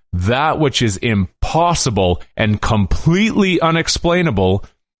future that which is impossible and completely unexplainable,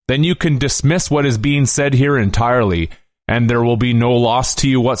 then you can dismiss what is being said here entirely, and there will be no loss to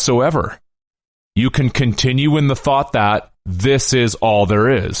you whatsoever. You can continue in the thought that this is all there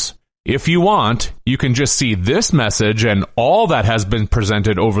is. If you want, you can just see this message and all that has been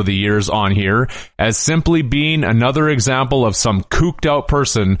presented over the years on here as simply being another example of some cooked out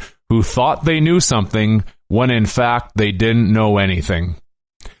person who thought they knew something when in fact they didn't know anything.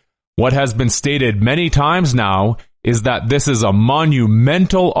 What has been stated many times now is that this is a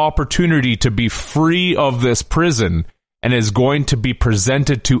monumental opportunity to be free of this prison and is going to be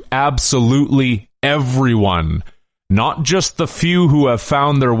presented to absolutely everyone, not just the few who have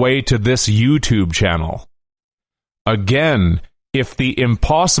found their way to this YouTube channel. Again, if the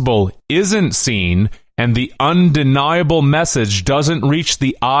impossible isn't seen and the undeniable message doesn't reach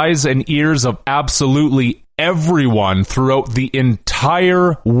the eyes and ears of absolutely everyone throughout the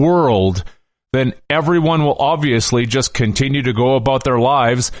entire world, then everyone will obviously just continue to go about their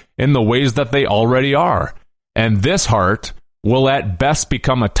lives in the ways that they already are. And this heart will at best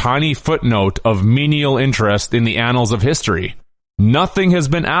become a tiny footnote of menial interest in the annals of history. Nothing has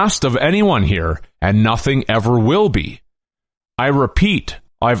been asked of anyone here, and nothing ever will be. I repeat,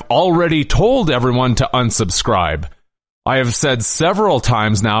 I've already told everyone to unsubscribe. I have said several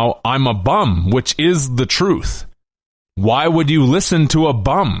times now, I'm a bum, which is the truth. Why would you listen to a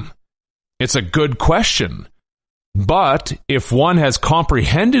bum? It's a good question. But if one has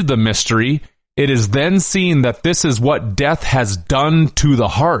comprehended the mystery, it is then seen that this is what death has done to the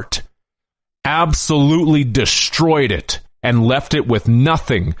heart. Absolutely destroyed it and left it with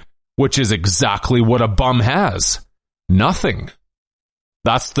nothing, which is exactly what a bum has. Nothing.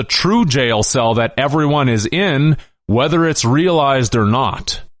 That's the true jail cell that everyone is in, whether it's realized or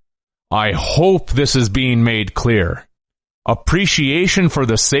not. I hope this is being made clear. Appreciation for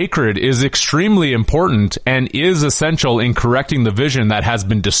the sacred is extremely important and is essential in correcting the vision that has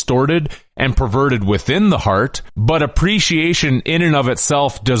been distorted and perverted within the heart, but appreciation in and of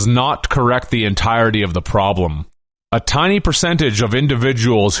itself does not correct the entirety of the problem. A tiny percentage of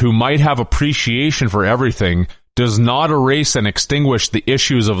individuals who might have appreciation for everything does not erase and extinguish the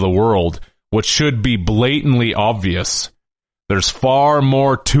issues of the world, which should be blatantly obvious. There's far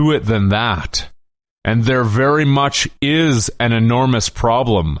more to it than that. And there very much is an enormous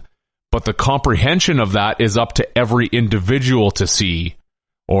problem, but the comprehension of that is up to every individual to see,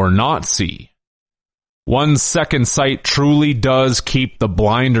 or not see. One's second sight truly does keep the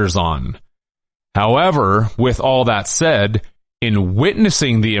blinders on. However, with all that said, in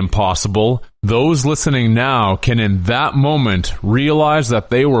witnessing the impossible, those listening now can in that moment realize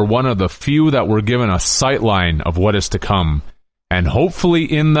that they were one of the few that were given a sightline of what is to come, and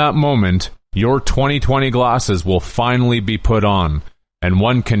hopefully in that moment, your 20/20 glasses will finally be put on, and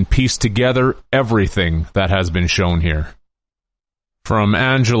one can piece together everything that has been shown here. From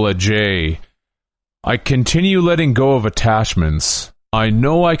Angela J. I continue letting go of attachments. I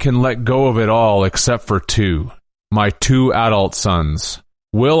know I can let go of it all except for two, my two adult sons.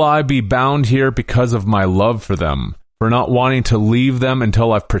 Will I be bound here because of my love for them, for not wanting to leave them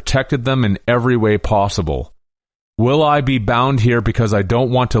until I've protected them in every way possible? Will I be bound here because I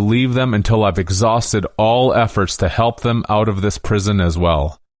don't want to leave them until I've exhausted all efforts to help them out of this prison as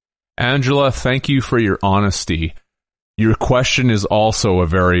well? Angela, thank you for your honesty. Your question is also a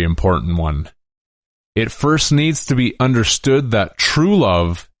very important one. It first needs to be understood that true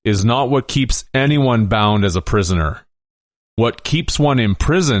love is not what keeps anyone bound as a prisoner. What keeps one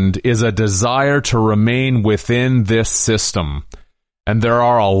imprisoned is a desire to remain within this system. And there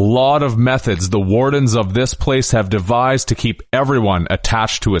are a lot of methods the wardens of this place have devised to keep everyone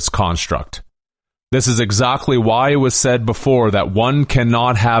attached to its construct. This is exactly why it was said before that one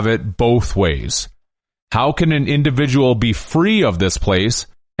cannot have it both ways. How can an individual be free of this place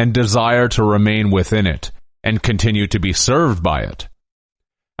and desire to remain within it and continue to be served by it?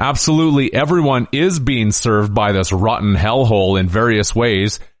 Absolutely everyone is being served by this rotten hellhole in various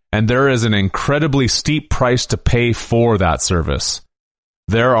ways, and there is an incredibly steep price to pay for that service.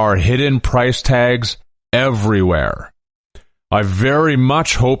 There are hidden price tags everywhere. I very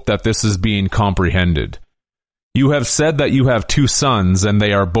much hope that this is being comprehended. You have said that you have two sons and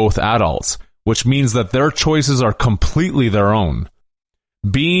they are both adults, which means that their choices are completely their own.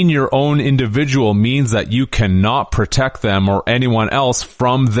 Being your own individual means that you cannot protect them or anyone else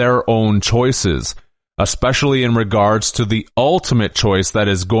from their own choices, especially in regards to the ultimate choice that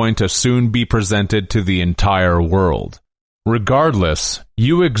is going to soon be presented to the entire world. Regardless,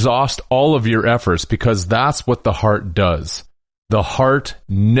 you exhaust all of your efforts because that's what the heart does. The heart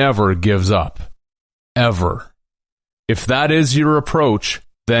never gives up. Ever. If that is your approach,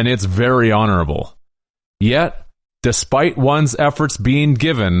 then it's very honorable. Yet, despite one's efforts being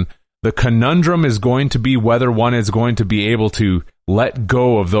given, the conundrum is going to be whether one is going to be able to let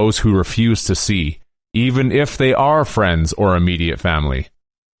go of those who refuse to see, even if they are friends or immediate family.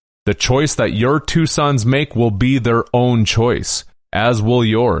 The choice that your two sons make will be their own choice, as will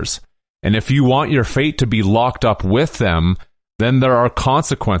yours. And if you want your fate to be locked up with them, then there are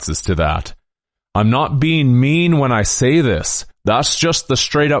consequences to that. I'm not being mean when I say this. That's just the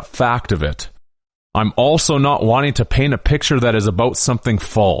straight-up fact of it. I'm also not wanting to paint a picture that is about something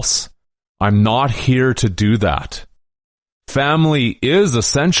false. I'm not here to do that. Family is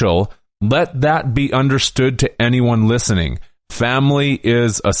essential. Let that be understood to anyone listening. Family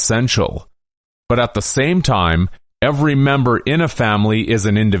is essential. But at the same time, every member in a family is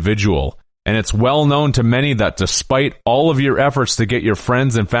an individual. And it's well known to many that despite all of your efforts to get your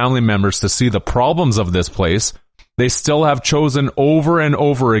friends and family members to see the problems of this place, they still have chosen over and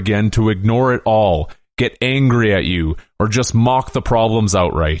over again to ignore it all, get angry at you, or just mock the problems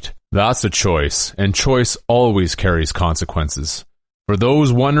outright. That's a choice, and choice always carries consequences. For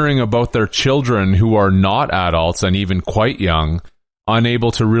those wondering about their children who are not adults and even quite young,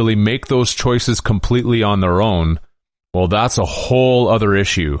 unable to really make those choices completely on their own, well, that's a whole other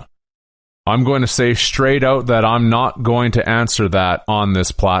issue. I'm going to say straight out that I'm not going to answer that on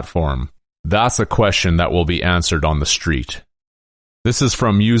this platform. That's a question that will be answered on the street. This is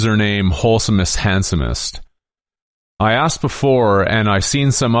from username Wholesomest Handsomest. I asked before, and I've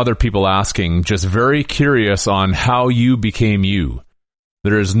seen some other people asking, just very curious on how you became you.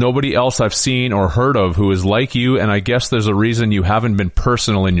 There is nobody else I've seen or heard of who is like you, and I guess there's a reason you haven't been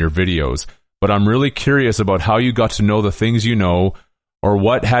personal in your videos. But I'm really curious about how you got to know the things you know, or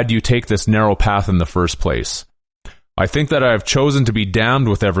what had you take this narrow path in the first place. I think that I have chosen to be damned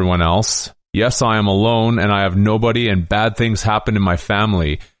with everyone else. Yes, I am alone, and I have nobody, and bad things happen in my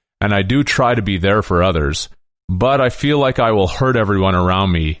family, and I do try to be there for others. But I feel like I will hurt everyone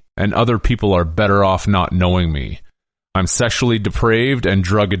around me, and other people are better off not knowing me. I'm sexually depraved and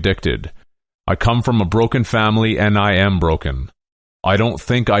drug addicted. I come from a broken family, and I am broken. I don't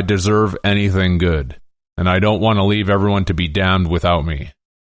think I deserve anything good, and I don't want to leave everyone to be damned without me.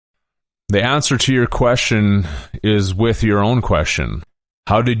 The answer to your question is with your own question.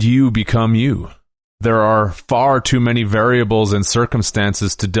 How did you become you? There are far too many variables and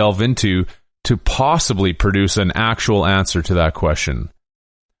circumstances to delve into to possibly produce an actual answer to that question.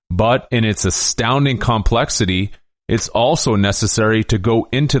 But in its astounding complexity, it's also necessary to go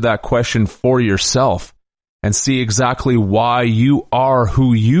into that question for yourself and see exactly why you are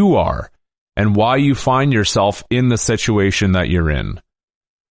who you are and why you find yourself in the situation that you're in.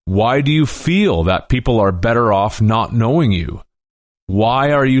 Why do you feel that people are better off not knowing you?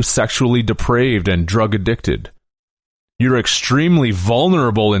 Why are you sexually depraved and drug addicted? You're extremely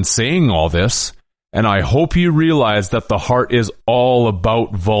vulnerable in saying all this, and I hope you realize that the heart is all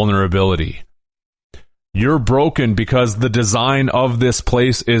about vulnerability. You're broken because the design of this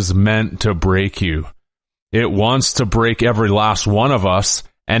place is meant to break you. It wants to break every last one of us,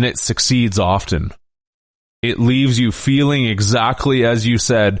 and it succeeds often. It leaves you feeling exactly as you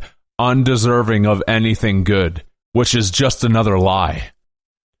said, undeserving of anything good, which is just another lie.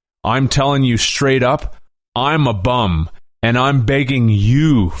 I'm telling you straight up, I'm a bum, and I'm begging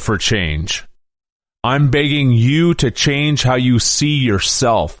you for change. I'm begging you to change how you see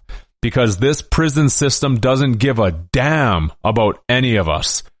yourself, because this prison system doesn't give a damn about any of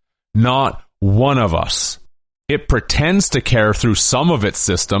us. Not one of us. It pretends to care through some of its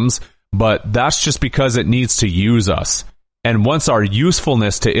systems, but that's just because it needs to use us. And once our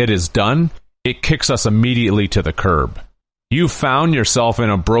usefulness to it is done, it kicks us immediately to the curb. You found yourself in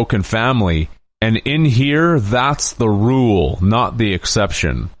a broken family, and in here, that's the rule, not the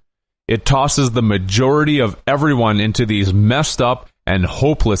exception. It tosses the majority of everyone into these messed up and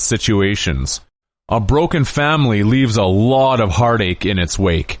hopeless situations. A broken family leaves a lot of heartache in its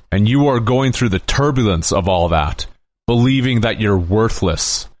wake, and you are going through the turbulence of all that, believing that you're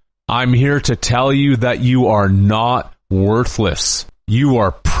worthless. I'm here to tell you that you are not worthless. You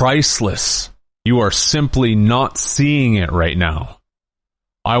are priceless. You are simply not seeing it right now.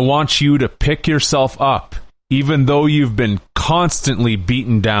 I want you to pick yourself up, even though you've been constantly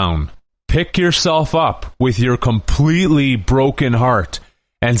beaten down. Pick yourself up with your completely broken heart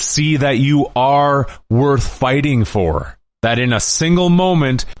and see that you are worth fighting for. that in a single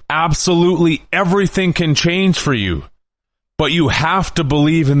moment, absolutely everything can change for you. But you have to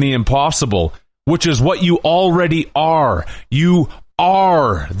believe in the impossible, which is what you already are. You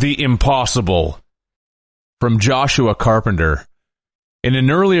are the impossible. From Joshua Carpenter. In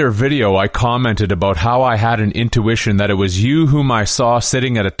an earlier video, I commented about how I had an intuition that it was you whom I saw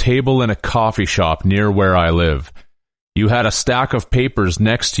sitting at a table in a coffee shop near where I live. You had a stack of papers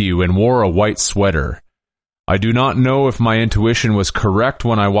next to you and wore a white sweater. I do not know if my intuition was correct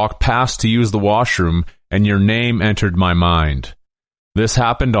when I walked past to use the washroom and your name entered my mind. This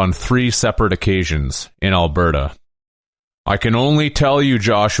happened on 3 separate occasions in Alberta. I can only tell you,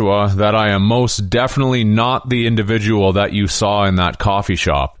 Joshua, that I am most definitely not the individual that you saw in that coffee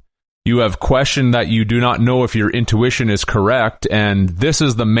shop. You have questioned that you do not know if your intuition is correct, and this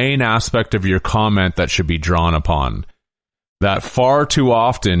is the main aspect of your comment that should be drawn upon. That far too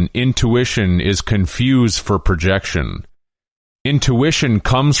often, intuition is confused for projection. Intuition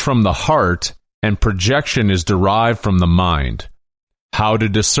comes from the heart, and projection is derived from the mind. How to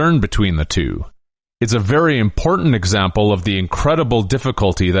discern between the two? It's a very important example of the incredible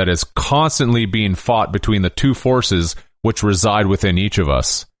difficulty that is constantly being fought between the two forces which reside within each of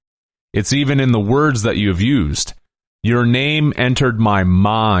us. It's even in the words that you've used. Your name entered my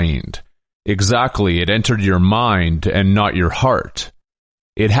mind. Exactly, it entered your mind and not your heart.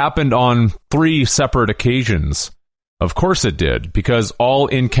 It happened on 3 separate occasions. Of course it did, because all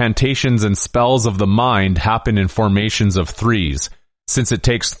incantations and spells of the mind happen in formations of 3s, since it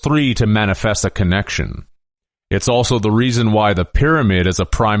takes 3 to manifest a connection. It's also the reason why the pyramid is a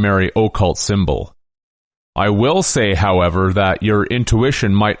primary occult symbol. I will say, however, that your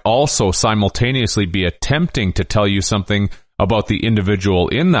intuition might also simultaneously be attempting to tell you something about the individual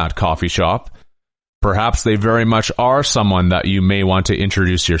in that coffee shop. Perhaps they very much are someone that you may want to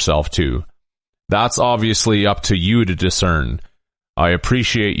introduce yourself to. That's obviously up to you to discern. I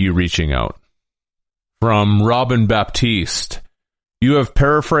appreciate you reaching out. From Robin Baptiste. You have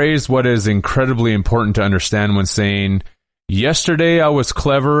paraphrased what is incredibly important to understand when saying, "Yesterday I was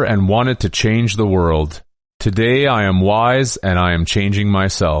clever and wanted to change the world. Today I am wise and I am changing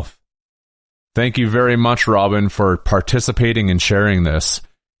myself." Thank you very much, Robin, for participating and sharing this.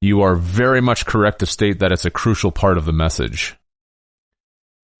 You are very much correct to state that it's a crucial part of the message.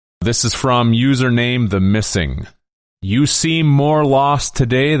 This is from username The Missing. You seem more lost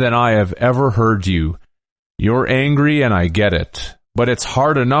today than I have ever heard you. You're angry and I get it. But it's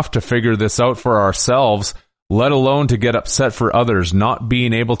hard enough to figure this out for ourselves, let alone to get upset for others not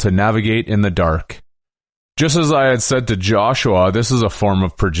being able to navigate in the dark. Just as I had said to Joshua, this is a form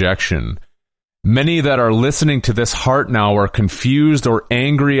of projection. Many that are listening to this heart now are confused or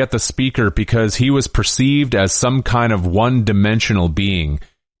angry at the speaker because he was perceived as some kind of one-dimensional being,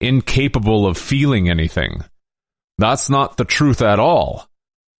 incapable of feeling anything. That's not the truth at all.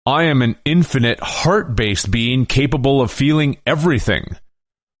 I am an infinite heart-based being capable of feeling everything.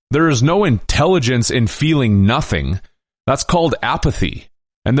 There is no intelligence in feeling nothing. That's called apathy.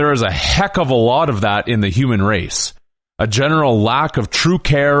 And there is a heck of a lot of that in the human race. A general lack of true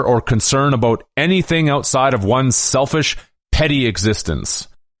care or concern about anything outside of one's selfish, petty existence.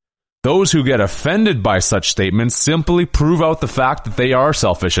 Those who get offended by such statements simply prove out the fact that they are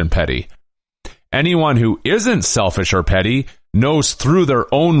selfish and petty. Anyone who isn't selfish or petty knows through their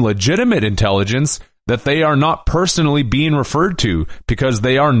own legitimate intelligence that they are not personally being referred to because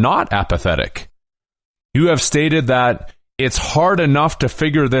they are not apathetic. You have stated that it's hard enough to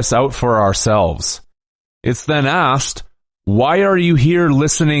figure this out for ourselves. It's then asked, why are you here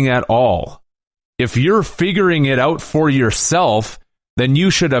listening at all? If you're figuring it out for yourself, then you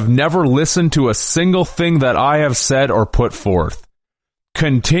should have never listened to a single thing that I have said or put forth.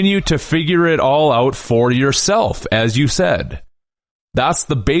 Continue to figure it all out for yourself, as you said. That's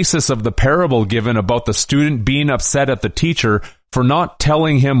the basis of the parable given about the student being upset at the teacher for not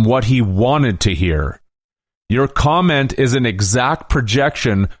telling him what he wanted to hear. Your comment is an exact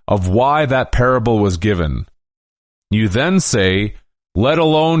projection of why that parable was given. You then say, let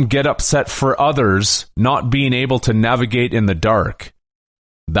alone get upset for others not being able to navigate in the dark.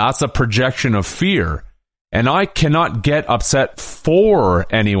 That's a projection of fear. And I cannot get upset for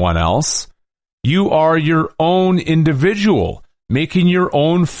anyone else. You are your own individual, making your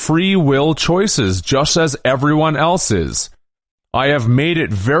own free will choices, just as everyone else is. I have made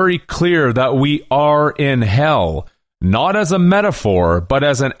it very clear that we are in hell, not as a metaphor, but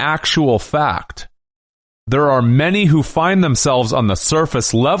as an actual fact. There are many who find themselves on the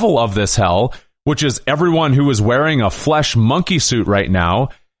surface level of this hell, which is everyone who is wearing a flesh monkey suit right now,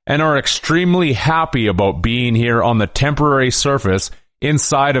 and are extremely happy about being here on the temporary surface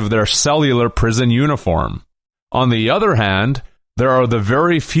inside of their cellular prison uniform. On the other hand, there are the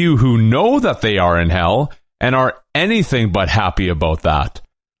very few who know that they are in hell and are anything but happy about that.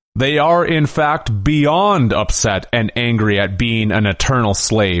 They are, in fact, beyond upset and angry at being an eternal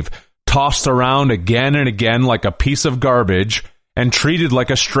slave, tossed around again and again like a piece of garbage and treated like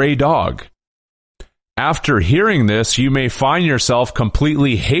a stray dog. After hearing this, you may find yourself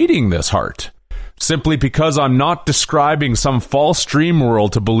completely hating this heart, simply because I'm not describing some false dream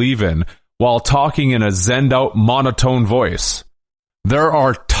world to believe in while talking in a zenned-out monotone voice. There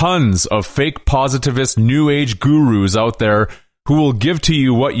are tons of fake positivist New Age gurus out there who will give to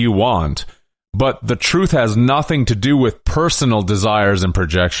you what you want, but the truth has nothing to do with personal desires and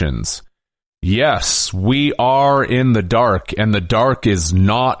projections. Yes, we are in the dark, and the dark is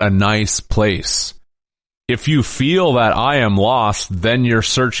not a nice place. If you feel that I am lost, then your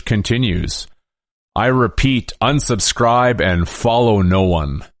search continues. I repeat, unsubscribe and follow no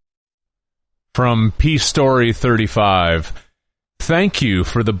one. From Peace Story 35, thank you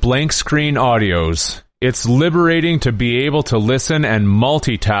for the blank screen audios. It's liberating to be able to listen and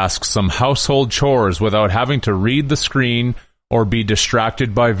multitask some household chores without having to read the screen or be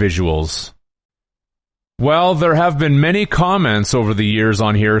distracted by visuals. Well, there have been many comments over the years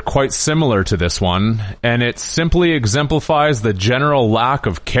on here quite similar to this one, and it simply exemplifies the general lack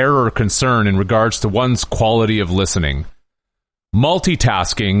of care or concern in regards to one's quality of listening.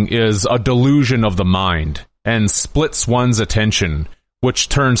 Multitasking is a delusion of the mind and splits one's attention, which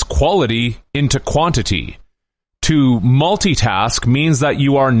turns quality into quantity. To multitask means that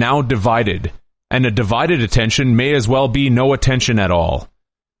you are now divided, and a divided attention may as well be no attention at all.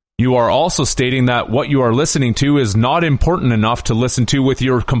 You are also stating that what you are listening to is not important enough to listen to with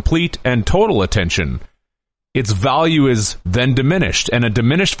your complete and total attention. Its value is then diminished, and a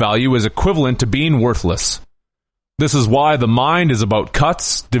diminished value is equivalent to being worthless. This is why the mind is about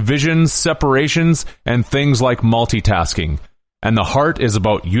cuts, divisions, separations, and things like multitasking, and the heart is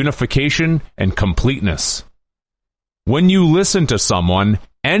about unification and completeness. When you listen to someone,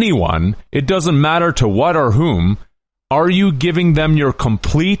 anyone, it doesn't matter to what or whom, are you giving them your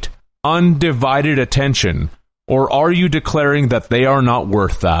complete, undivided attention, or are you declaring that they are not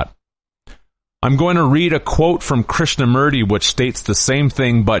worth that? I'm going to read a quote from Krishnamurti which states the same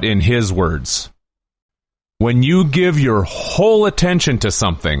thing but in his words. When you give your whole attention to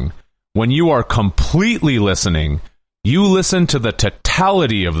something, when you are completely listening, you listen to the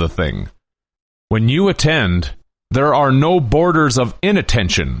totality of the thing. When you attend, there are no borders of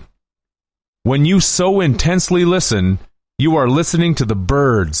inattention. When you so intensely listen, you are listening to the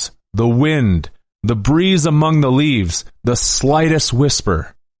birds, the wind, the breeze among the leaves, the slightest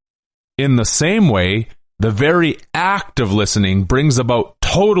whisper. In the same way, the very act of listening brings about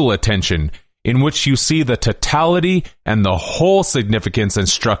total attention, in which you see the totality and the whole significance and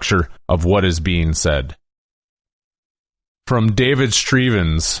structure of what is being said. From David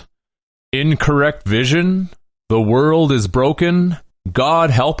Strevens, incorrect vision, the world is broken,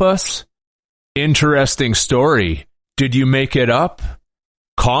 God help us. Interesting story. Did you make it up?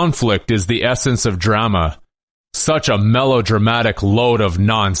 Conflict is the essence of drama. Such a melodramatic load of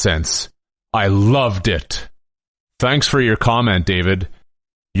nonsense. I loved it. Thanks for your comment, David.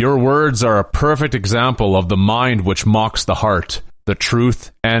 Your words are a perfect example of the mind which mocks the heart, the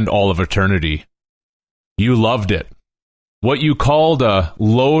truth, and all of eternity. You loved it. What you called a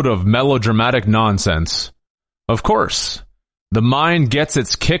load of melodramatic nonsense. Of course. The mind gets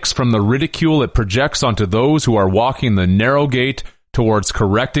its kicks from the ridicule it projects onto those who are walking the narrow gate towards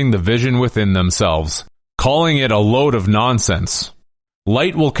correcting the vision within themselves, calling it a load of nonsense.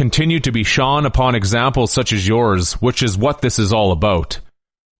 Light will continue to be shone upon examples such as yours, which is what this is all about.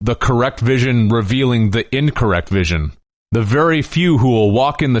 The correct vision revealing the incorrect vision. The very few who will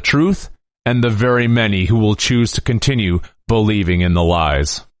walk in the truth, and the very many who will choose to continue believing in the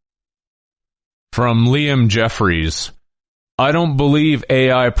lies. From Liam Jeffries, I don't believe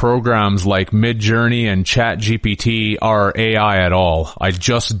AI programs like Midjourney and ChatGPT are AI at all. I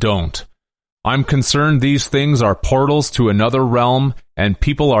just don't. I'm concerned these things are portals to another realm, and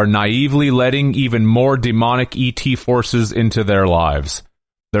people are naively letting even more demonic ET forces into their lives.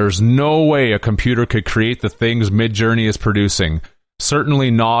 There's no way a computer could create the things Midjourney is producing,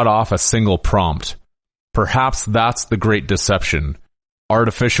 certainly not off a single prompt. Perhaps that's the great deception.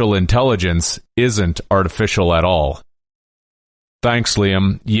 Artificial intelligence isn't artificial at all. Thanks,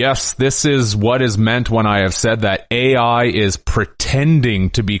 Liam. Yes, this is what is meant when I have said that AI is pretending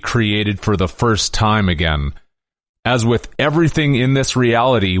to be created for the first time again. As with everything in this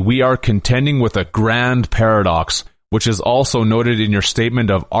reality, we are contending with a grand paradox, which is also noted in your statement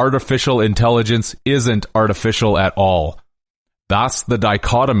of artificial intelligence isn't artificial at all. That's the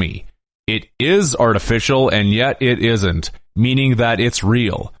dichotomy. It is artificial, and yet it isn't, meaning that it's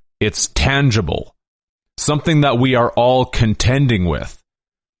real. It's tangible. Something that we are all contending with.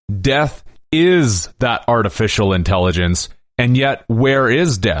 Death is that artificial intelligence, and yet where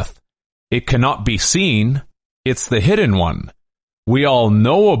is death? It cannot be seen. It's the hidden one. We all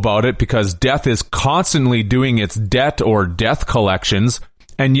know about it because death is constantly doing its debt or death collections,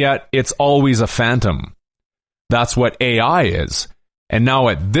 and yet it's always a phantom. That's what AI is. And now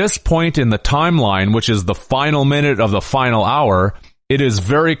at this point in the timeline, which is the final minute of the final hour, it is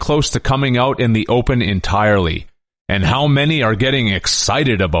very close to coming out in the open entirely. And how many are getting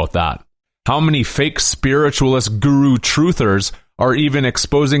excited about that? How many fake spiritualist guru truthers are even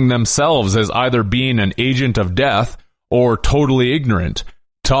exposing themselves as either being an agent of death or totally ignorant,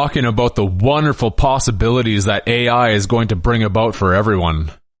 talking about the wonderful possibilities that AI is going to bring about for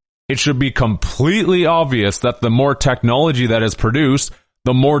everyone? It should be completely obvious that the more technology that is produced,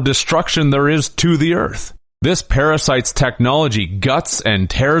 the more destruction there is to the earth. This parasite's technology guts and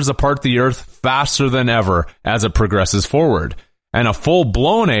tears apart the earth faster than ever as it progresses forward, and a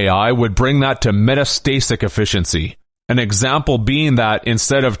full-blown AI would bring that to metastatic efficiency. An example being that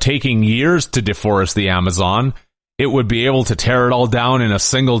instead of taking years to deforest the Amazon, it would be able to tear it all down in a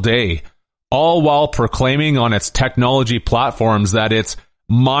single day, all while proclaiming on its technology platforms that it's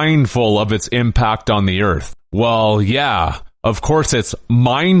mindful of its impact on the earth. Well, yeah, of course it's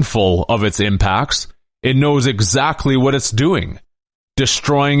mindful of its impacts. It knows exactly what it's doing,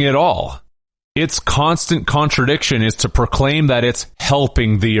 destroying it all. Its constant contradiction is to proclaim that it's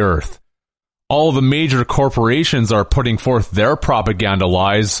helping the earth. All the major corporations are putting forth their propaganda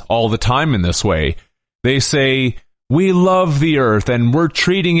lies all the time in this way. They say, "We love the earth and we're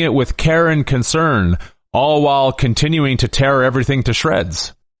treating it with care and concern," all while continuing to tear everything to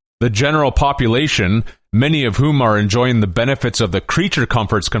shreds. The general population, many of whom are enjoying the benefits of the creature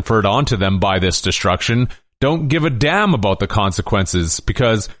comforts conferred onto them by this destruction, don't give a damn about the consequences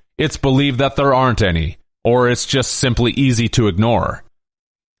because it's believed that there aren't any, or it's just simply easy to ignore.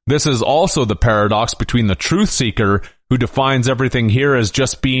 This is also the paradox between the truth seeker, who defines everything here as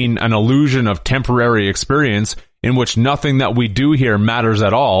just being an illusion of temporary experience in which nothing that we do here matters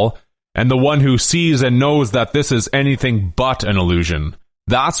at all, and the one who sees and knows that this is anything but an illusion.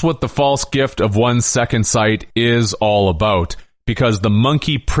 That's what the false gift of one's second sight is all about, because the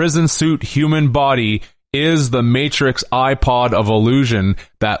monkey prison suit human body is the matrix iPod of illusion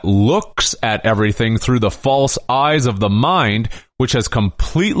that looks at everything through the false eyes of the mind, which has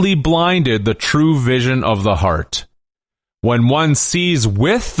completely blinded the true vision of the heart. When one sees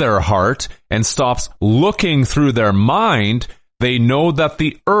with their heart and stops looking through their mind, they know that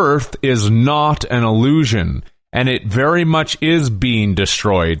the earth is not an illusion, and it very much is being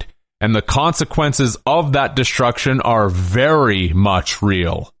destroyed, and the consequences of that destruction are very much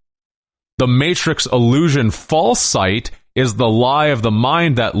real. The matrix illusion false sight is the lie of the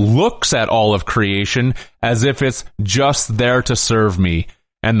mind that looks at all of creation as if it's just there to serve me,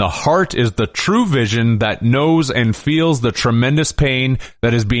 and the heart is the true vision that knows and feels the tremendous pain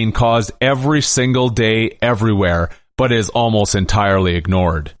that is being caused every single day everywhere, but is almost entirely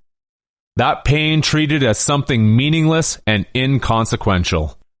ignored. That pain treated as something meaningless and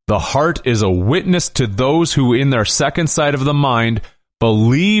inconsequential. The heart is a witness to those who in their second sight of the mind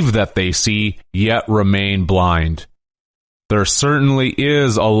believe that they see, yet remain blind. There certainly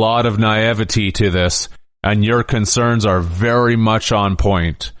is a lot of naivety to this, and your concerns are very much on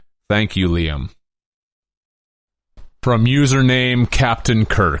point. Thank you, Liam. From username Captain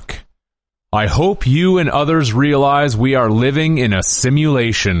Kirk. I hope you and others realize we are living in a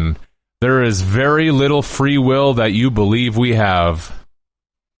simulation. There is very little free will that you believe we have.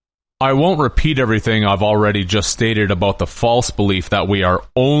 I won't repeat everything I've already just stated about the false belief that we are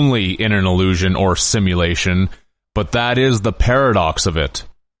only in an illusion or simulation, but that is the paradox of it.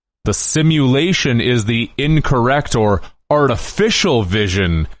 The simulation is the incorrect or artificial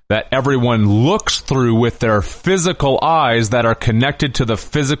vision that everyone looks through with their physical eyes that are connected to the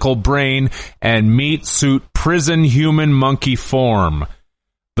physical brain and meat suit prison human monkey form.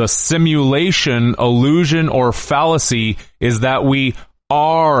 The simulation, illusion, or fallacy is that we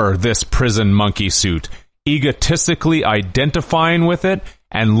are this prison monkey suit, egotistically identifying with it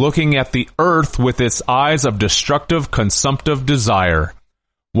and looking at the earth with its eyes of destructive, consumptive desire.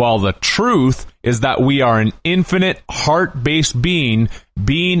 While the truth is that we are an infinite, heart-based being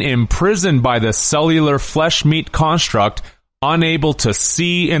imprisoned by the cellular flesh-meat construct, unable to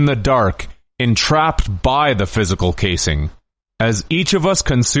see in the dark, entrapped by the physical casing. As each of us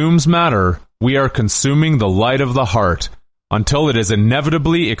consumes matter, we are consuming the light of the heart, until it is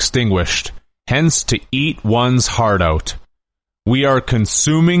inevitably extinguished, hence to eat one's heart out. We are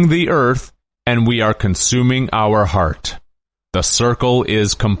consuming the earth, and we are consuming our heart. The circle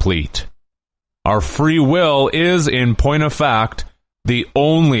is complete. Our free will is, in point of fact, the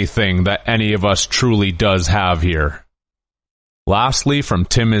only thing that any of us truly does have here. Lastly, from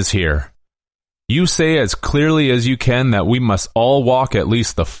Tim is here. You say as clearly as you can that we must all walk at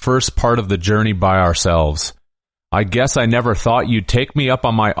least the first part of the journey by ourselves. I guess I never thought you'd take me up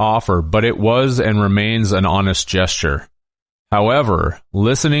on my offer, but it was and remains an honest gesture. However,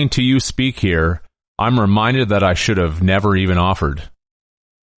 listening to you speak here, I'm reminded that I should have never even offered.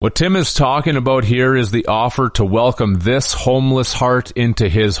 What Tim is talking about here is the offer to welcome this homeless heart into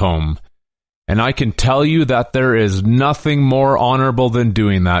his home. And I can tell you that there is nothing more honorable than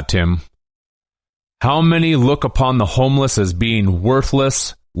doing that, Tim. How many look upon the homeless as being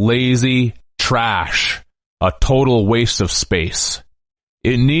worthless, lazy, trash, a total waste of space?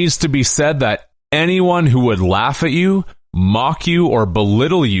 It needs to be said that anyone who would laugh at you, mock you, or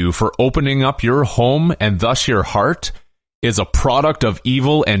belittle you for opening up your home and thus your heart is a product of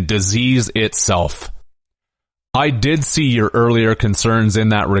evil and disease itself. I did see your earlier concerns in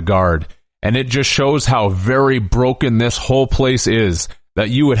that regard, and it just shows how very broken this whole place is, that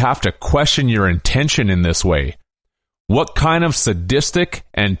you would have to question your intention in this way. What kind of sadistic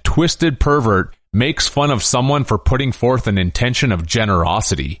and twisted pervert makes fun of someone for putting forth an intention of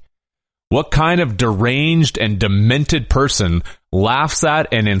generosity? What kind of deranged and demented person laughs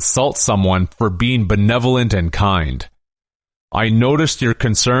at and insults someone for being benevolent and kind? I noticed your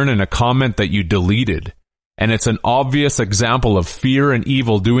concern in a comment that you deleted, and it's an obvious example of fear and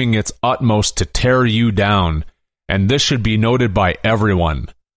evil doing its utmost to tear you down, and this should be noted by everyone.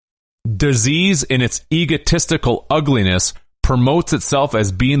 Disease in its egotistical ugliness promotes itself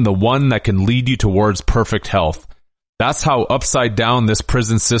as being the one that can lead you towards perfect health. That's how upside down this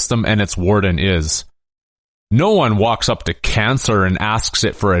prison system and its warden is. No one walks up to cancer and asks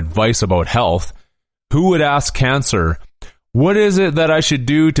it for advice about health. Who would ask cancer, "What is it that I should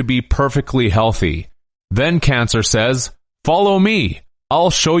do to be perfectly healthy?" Then cancer says, "Follow me.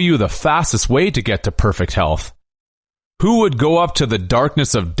 I'll show you the fastest way to get to perfect health." Who would go up to the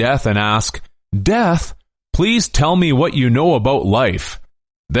darkness of death and ask, "Death, please tell me what you know about life"?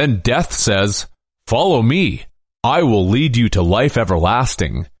 Then death says, "Follow me. I will lead you to life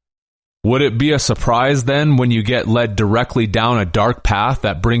everlasting." Would it be a surprise then when you get led directly down a dark path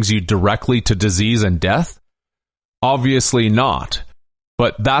that brings you directly to disease and death? Obviously not.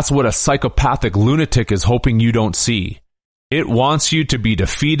 But that's what a psychopathic lunatic is hoping you don't see. It wants you to be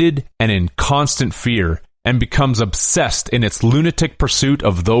defeated and in constant fear, and becomes obsessed in its lunatic pursuit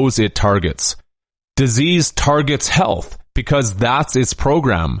of those it targets. Disease targets health because that's its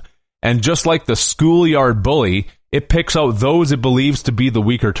program, and just like the schoolyard bully, it picks out those it believes to be the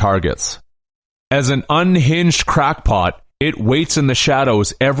weaker targets. As an unhinged crackpot, it waits in the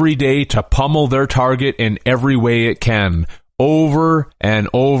shadows every day to pummel their target in every way it can, over and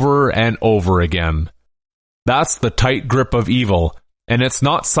over and over again. That's the tight grip of evil, and it's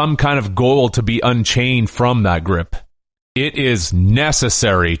not some kind of goal to be unchained from that grip. It is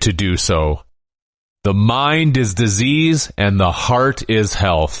necessary to do so. The mind is disease, and the heart is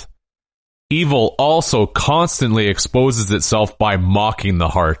health. Evil also constantly exposes itself by mocking the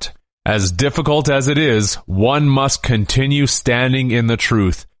heart. As difficult as it is, one must continue standing in the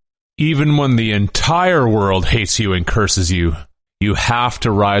truth. Even when the entire world hates you and curses you, you have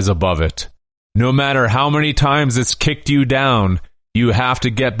to rise above it. No matter how many times it's kicked you down, you have to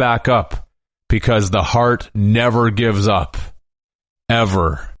get back up, because the heart never gives up.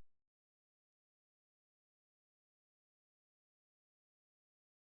 Ever.